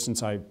couple of years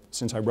since I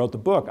wrote the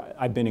book,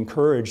 I've been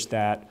encouraged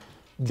that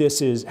this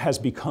has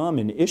become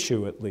an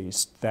issue, at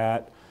least,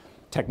 that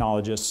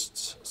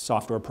technologists,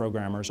 software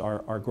programmers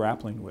are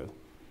grappling with.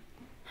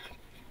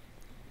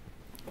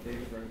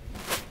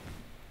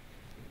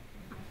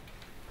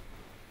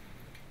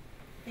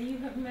 You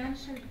have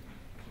mentioned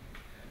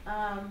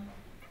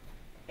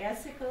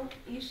ethical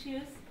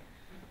issues.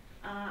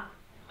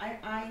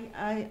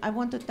 I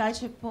want to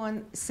touch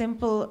upon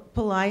simple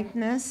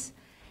politeness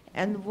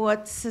and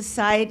what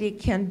society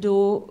can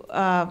do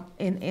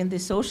in the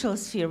social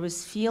sphere with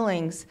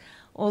feelings.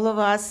 All of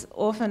us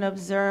often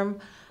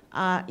observe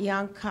a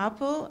young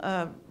couple,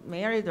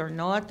 married or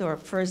not, or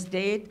first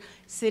date,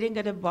 sitting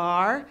at a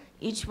bar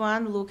each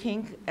one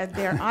looking at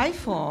their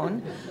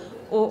iPhone,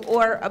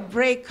 or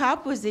break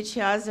up with each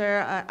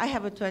other. I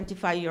have a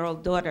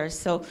 25-year-old daughter,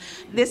 so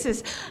this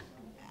is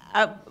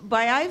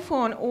by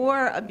iPhone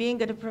or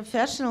being at a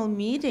professional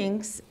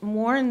meetings,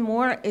 more and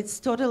more it's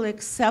totally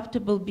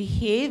acceptable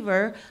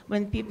behavior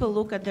when people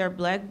look at their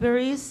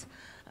BlackBerries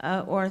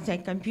or their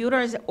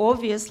computers,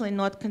 obviously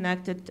not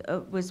connected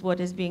with what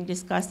is being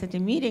discussed at the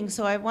meeting.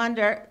 So I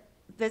wonder,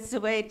 that's the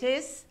way it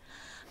is?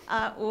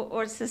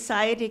 Or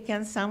society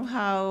can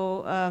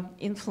somehow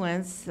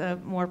influence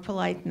more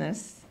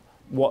politeness?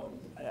 Well,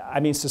 I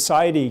mean,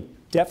 society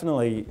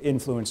definitely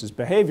influences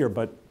behavior,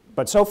 but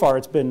so far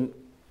it's been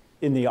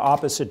in the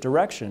opposite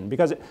direction.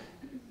 Because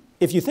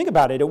if you think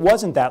about it, it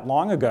wasn't that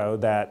long ago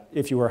that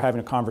if you were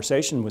having a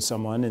conversation with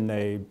someone and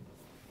they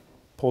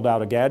pulled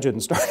out a gadget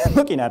and started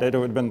looking at it, it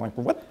would have been like,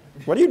 what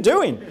are you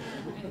doing?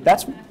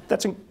 That's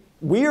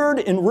weird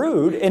and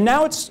rude, and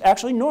now it's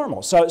actually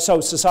normal. So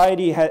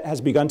society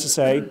has begun to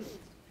say,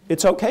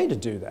 it's okay to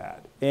do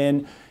that.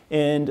 And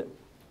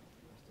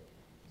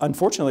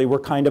unfortunately, we're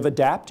kind of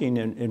adapting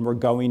and we're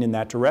going in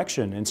that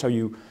direction. And so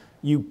you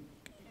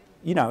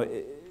know,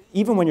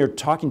 even when you're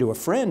talking to a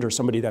friend or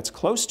somebody that's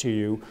close to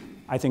you,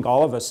 I think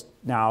all of us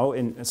now,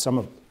 and some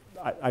of,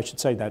 I should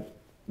say that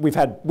we've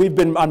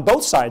been on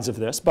both sides of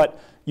this, but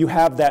you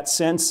have that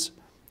sense,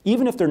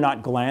 even if they're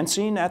not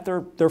glancing at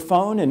their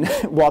phone and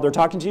while they're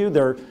talking to you,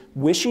 they're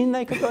wishing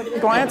they could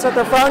glance at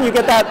their phone. You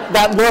get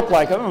that look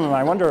like, oh,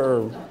 I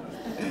wonder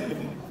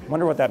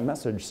what that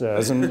message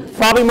says, and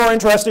probably more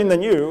interesting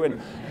than you.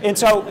 And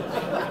so,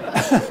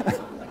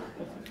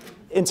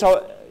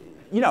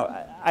 you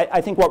know,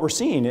 I think what we're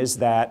seeing is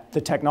that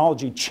the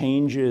technology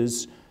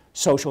changes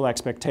social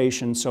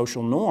expectations,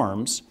 social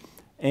norms,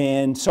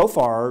 and so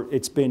far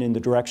it's been in the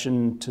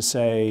direction to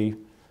say,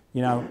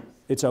 you know,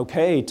 it's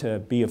okay to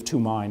be of two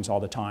minds all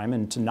the time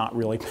and to not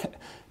really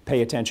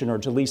pay attention, or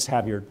to at least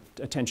have your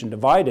attention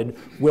divided.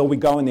 Will we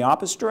go in the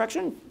opposite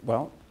direction?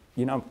 Well,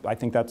 you know, I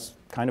think that's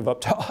kind of up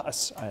to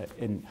us.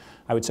 And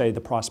I would say the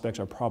prospects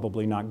are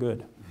probably not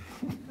good.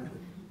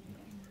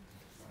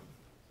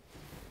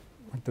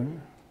 Right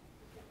there.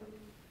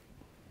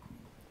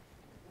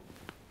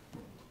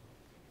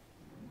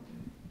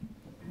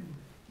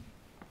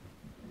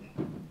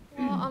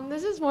 Well,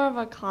 this is more of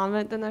a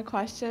comment than a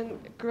question.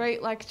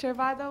 Great lecture,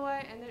 by the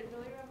way, and it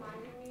really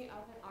reminded me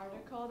of an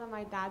article that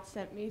my dad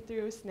sent me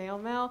through snail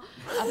mail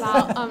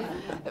about,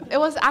 it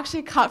was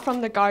actually cut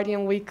from the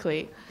Guardian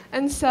Weekly.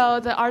 And so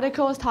the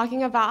article was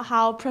talking about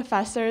how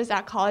professors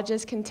at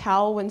colleges can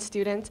tell when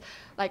students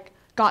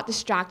got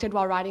distracted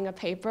while writing a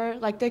paper.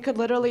 Like they could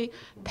literally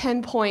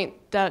pinpoint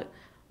the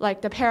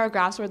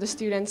paragraphs where the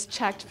students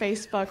checked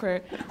Facebook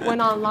or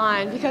went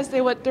online, because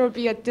there would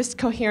be a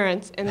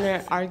discoherence in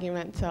their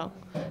argument. So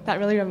that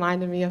really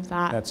reminded me of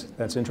that.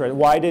 That's interesting.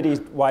 Why did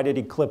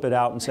he clip it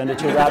out and send it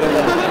to you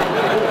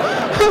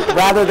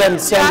rather than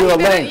send you a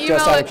link?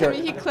 Just out of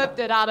curiosity. He clipped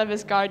it out of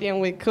his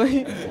Guardian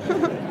Weekly.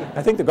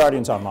 I think the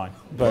Guardian's online,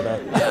 but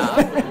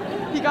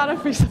yeah. He got a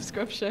free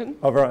subscription.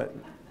 Over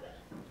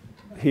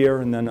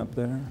here and then up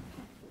there.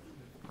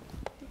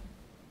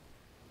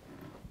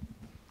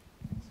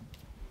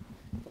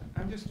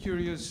 I'm just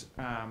curious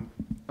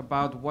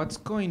about what's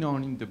going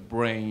on in the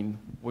brain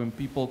when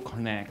people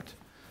connect,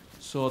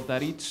 so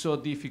that it's so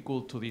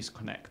difficult to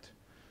disconnect.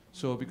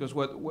 So because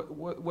what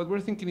we're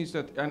thinking is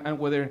that, and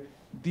whether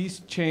this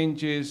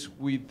changes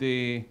with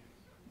the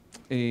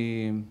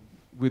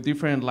with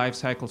different life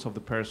cycles of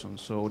the person.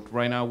 So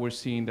right now we're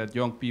seeing that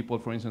young people,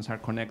 for instance, are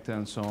connected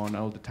and so on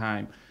all the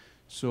time.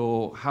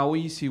 So how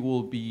easy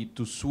will it be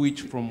to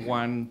switch from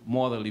one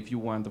model, if you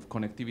want, of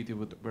connectivity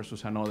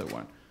versus another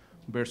one?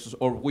 Versus,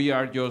 or we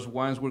are just,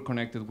 once we're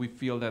connected, we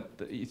feel that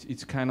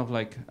it's kind of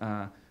like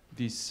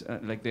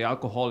like the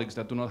alcoholics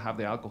that do not have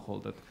the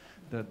alcohol,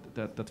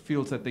 that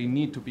feels that they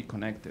need to be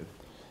connected.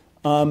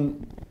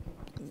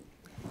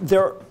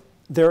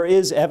 There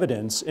is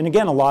evidence, and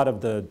again, a lot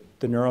of the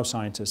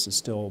neuroscientists is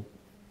still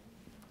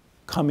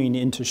coming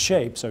into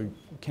shape, so you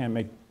can't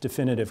make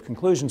definitive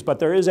conclusions, but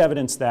there is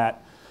evidence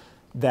that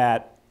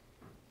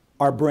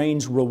our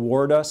brains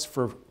reward us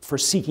for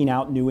seeking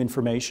out new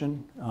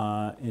information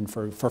and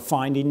for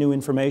finding new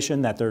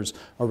information, that there's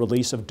a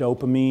release of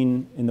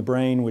dopamine in the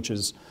brain, which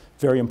is a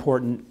very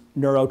important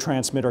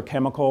neurotransmitter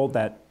chemical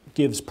that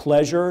gives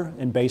pleasure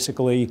and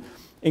basically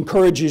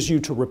encourages you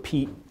to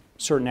repeat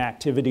certain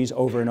activities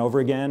over and over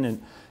again.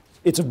 And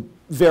it's a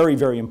very,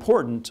 very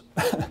important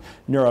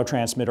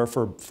neurotransmitter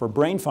for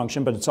brain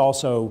function, but it's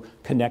also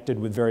connected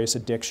with various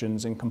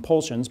addictions and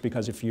compulsions,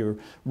 because if you're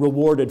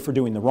rewarded for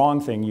doing the wrong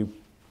thing, you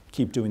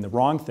keep doing the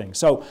wrong thing.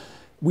 So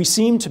we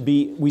seem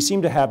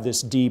to have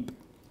this deep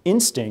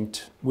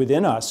instinct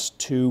within us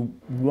to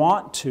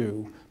want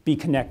to be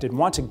connected,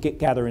 want to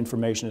gather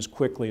information as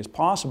quickly as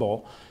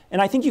possible.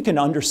 And I think you can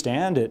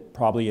understand it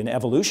probably in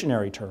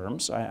evolutionary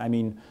terms. I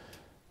mean,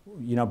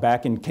 you know,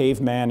 back in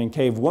caveman and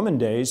cavewoman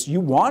days, you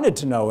wanted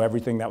to know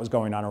everything that was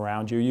going on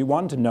around you. You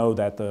wanted to know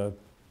that the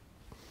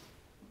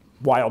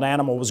wild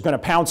animal was going to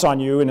pounce on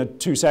you in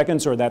 2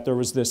 seconds, or that there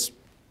was this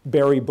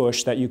berry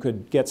bush that you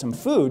could get some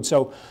food.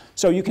 So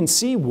you can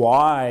see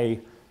why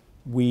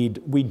we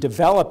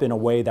develop in a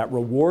way that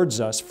rewards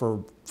us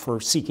for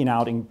seeking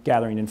out and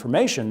gathering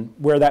information.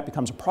 Where that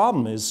becomes a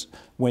problem is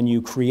when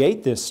you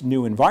create this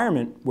new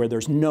environment where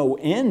there's no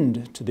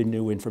end to the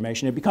new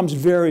information, it becomes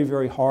very,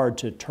 very hard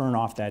to turn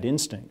off that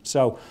instinct.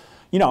 So,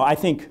 you know, I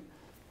think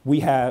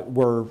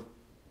we're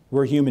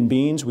human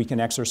beings, we can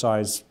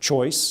exercise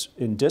choice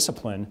in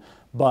discipline,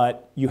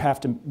 but you have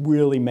to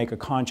really make a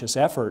conscious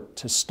effort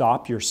to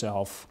stop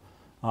yourself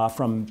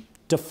from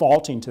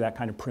defaulting to that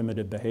kind of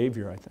primitive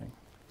behavior, I think.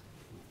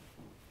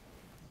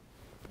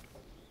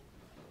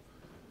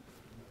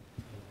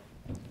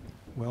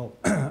 Well,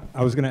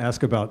 I was going to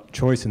ask about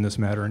choice in this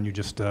matter, and you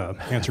just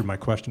answered my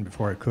question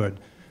before I could.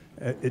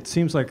 It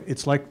seems like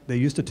it's like they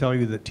used to tell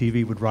you that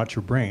TV would rot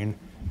your brain,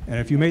 and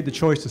if you made the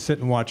choice to sit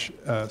and watch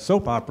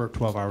soap opera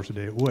 12 hours a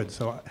day, it would.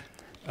 So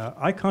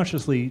I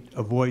consciously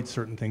avoid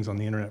certain things on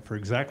the internet for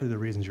exactly the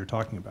reasons you're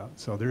talking about.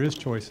 So there is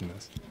choice in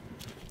this.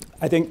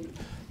 I think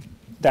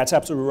that's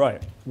absolutely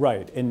right.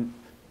 Right, and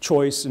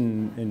choice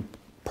and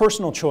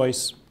personal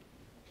choice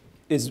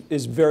is a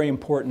very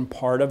important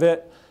part of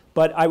it.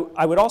 But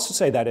I would also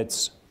say that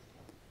it's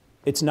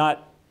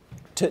not,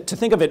 to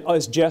think of it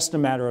as just a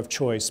matter of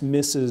choice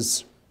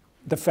misses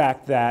the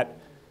fact that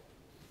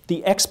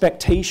the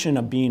expectation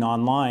of being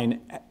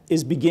online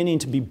is beginning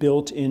to be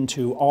built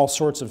into all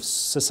sorts of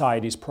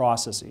society's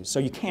processes. So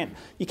you can't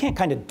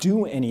kind of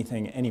do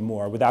anything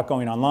anymore without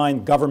going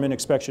online. Government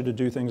expects you to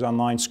do things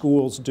online.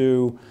 Schools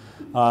do.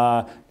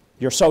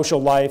 Your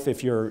social life,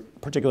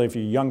 particularly if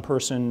you're a young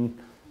person,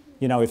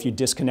 you know, if you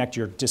disconnect,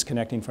 you're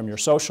disconnecting from your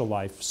social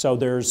life. So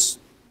there's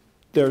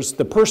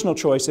the personal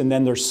choice, and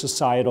then there's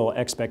societal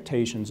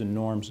expectations and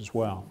norms as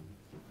well.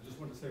 I just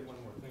wanted to say one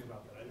more thing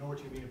about that. I know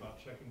what you mean about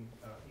checking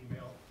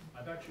email.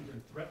 I've actually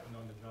been threatened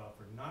on the job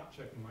for not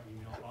checking my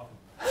email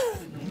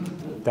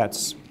often.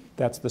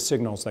 That's the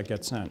signals that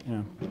get sent,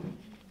 yeah.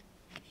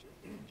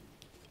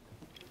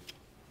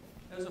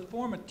 As a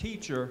former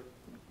teacher,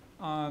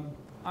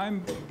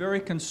 I'm very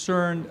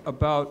concerned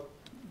about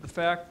the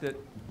fact that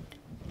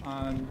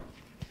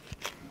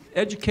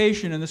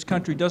education in this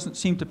country doesn't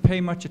seem to pay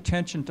much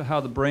attention to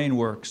how the brain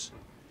works.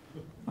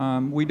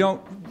 We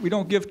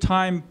don't give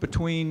time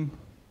between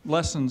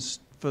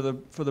lessons for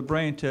the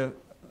brain to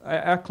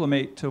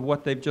acclimate to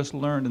what they've just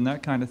learned and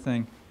that kind of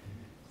thing.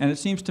 And it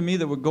seems to me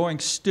that we're going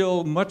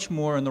still much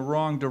more in the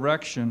wrong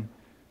direction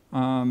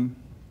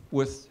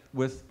with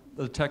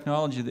the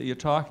technology that you're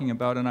talking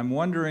about. And I'm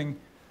wondering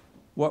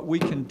what we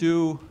can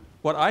do,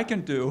 what I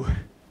can do,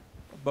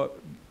 but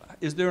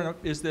is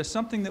there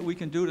something that we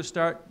can do to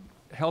start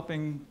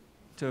helping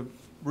to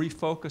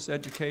refocus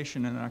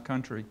education in our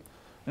country?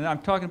 And I'm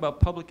talking about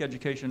public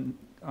education,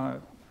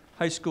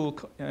 high school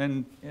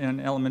and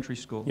elementary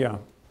school. Yeah,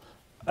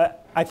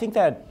 I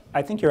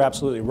think you're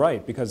absolutely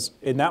right,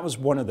 and that was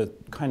one of the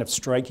kind of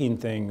striking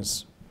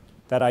things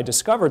that I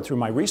discovered through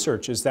my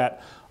research, is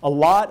that a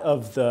lot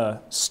of the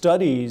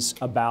studies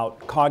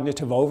about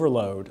cognitive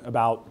overload,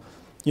 about,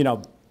 you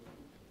know,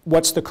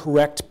 what's the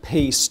correct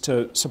pace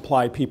to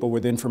supply people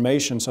with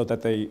information so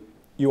that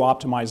you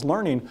optimize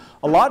learning,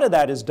 a lot of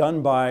that is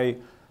done by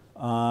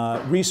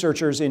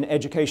researchers in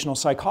educational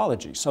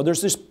psychology. So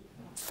there's this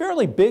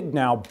fairly big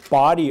now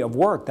body of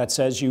work that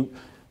says you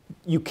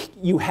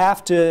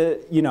have to,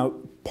 you know,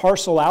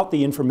 parcel out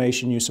the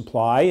information you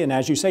supply, and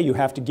as you say, you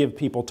have to give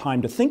people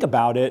time to think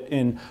about it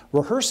and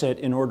rehearse it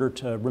in order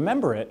to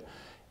remember it.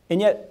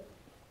 And yet,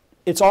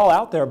 it's all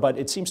out there, but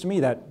it seems to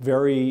me that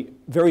very,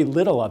 very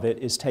little of it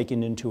is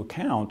taken into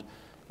account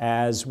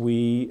as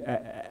we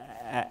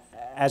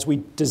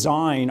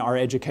design our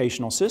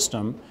educational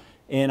system.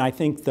 And I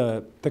think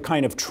the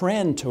kind of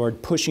trend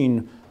toward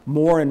pushing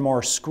more and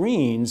more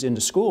screens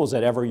into schools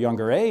at ever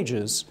younger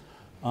ages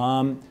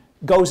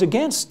goes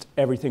against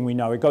everything we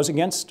know. It goes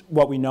against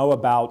what we know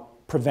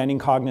about preventing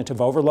cognitive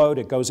overload.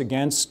 It goes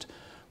against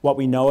what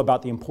we know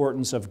about the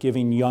importance of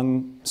giving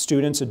young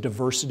students a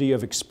diversity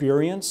of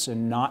experience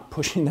and not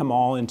pushing them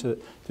all through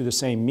the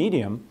same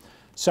medium.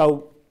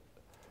 So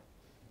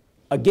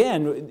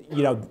again,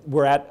 you know,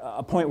 we're at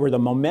a point where the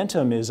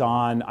momentum is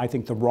on, I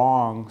think, the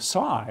wrong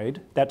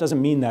side. That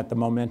doesn't mean that the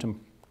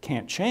momentum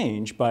can't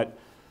change, but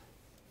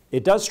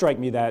it does strike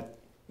me that,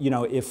 you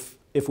know,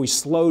 if we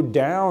slowed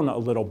down a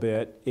little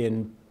bit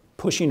in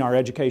pushing our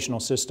educational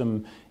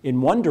system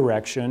in one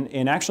direction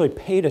and actually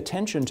paid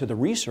attention to the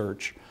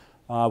research,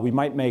 we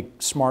might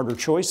make smarter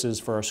choices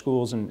for our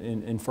schools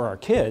and for our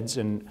kids.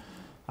 And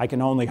I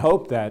can only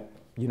hope that,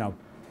 you know,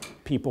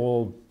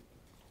 people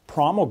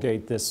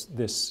promulgate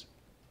this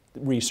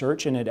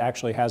research and it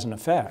actually has an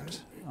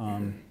effect,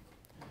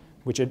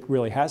 which it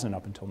really hasn't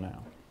up until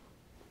now.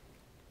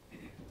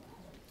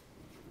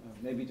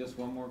 Maybe just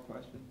one more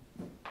question.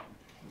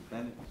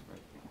 Ben,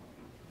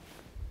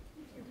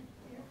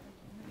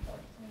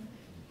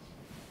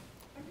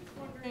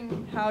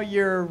 wondering how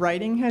your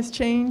writing has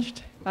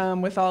changed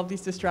with all of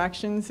these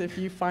distractions, if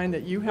you find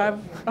that you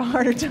have a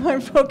harder time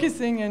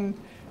focusing and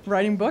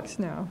writing books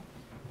now.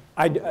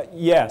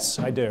 Yes,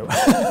 I do.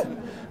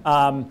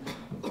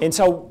 And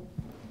so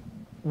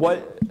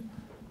what,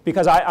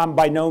 because I'm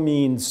by no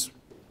means,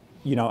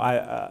 you know,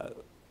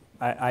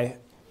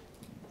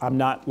 I'm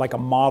not like a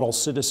model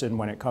citizen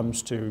when it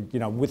comes to, you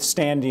know,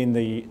 withstanding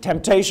the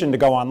temptation to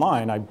go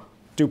online. I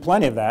do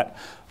plenty of that.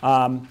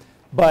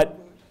 But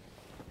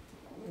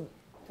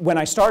when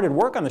I started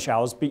work on the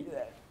shallows,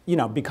 you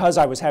know, because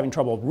I was having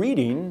trouble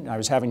reading, I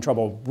was having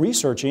trouble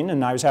researching,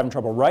 and I was having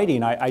trouble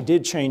writing, I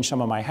did change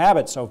some of my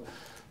habits. So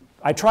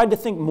I tried to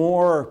think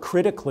more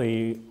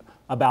critically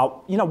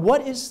about, you know,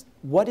 what is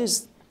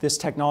this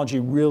technology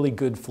really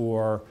good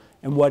for,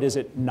 and what is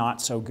it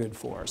not so good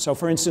for? So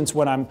for instance,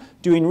 when I'm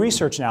doing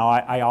research now,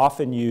 I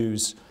often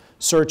use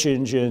search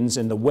engines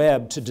and the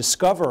web to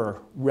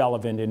discover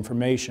relevant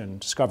information,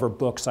 discover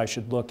books I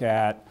should look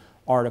at,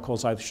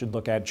 articles I should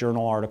look at,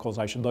 journal articles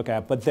I should look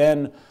at. But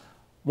then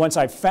once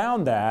I've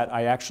found that,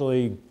 I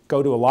actually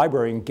go to a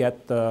library and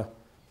get the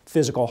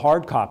physical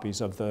hard copies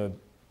of the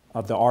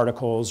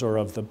articles or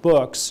of the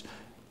books.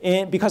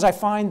 And because I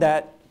find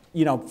that,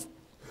 you know,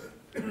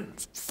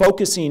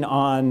 focusing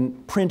on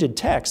printed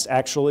text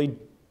actually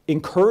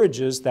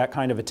encourages that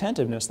kind of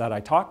attentiveness that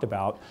I talked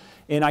about.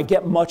 And I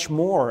get much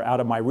more out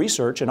of my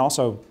research, and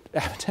also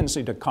have a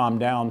tendency to calm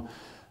down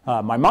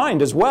my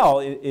mind as well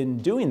in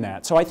doing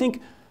that. So I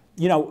think,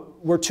 you know,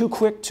 we're too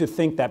quick to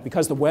think that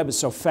because the web is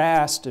so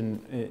fast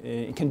and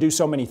it can do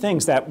so many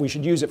things that we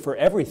should use it for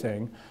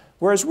everything.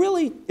 Whereas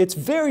really, it's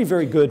very,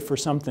 very good for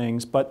some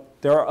things, but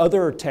there are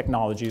other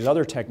technologies,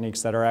 other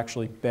techniques that are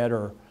actually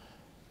better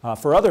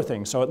for other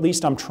things. So at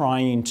least I'm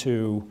trying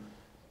to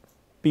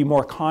be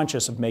more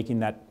conscious of making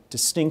that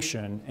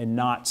distinction and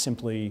not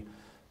simply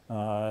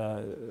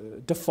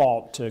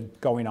default to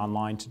going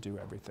online to do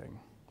everything.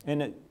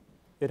 And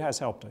it has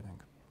helped, I think.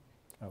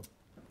 So.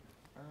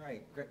 All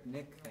right,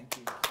 Nick, thank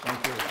you.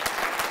 Thank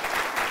you.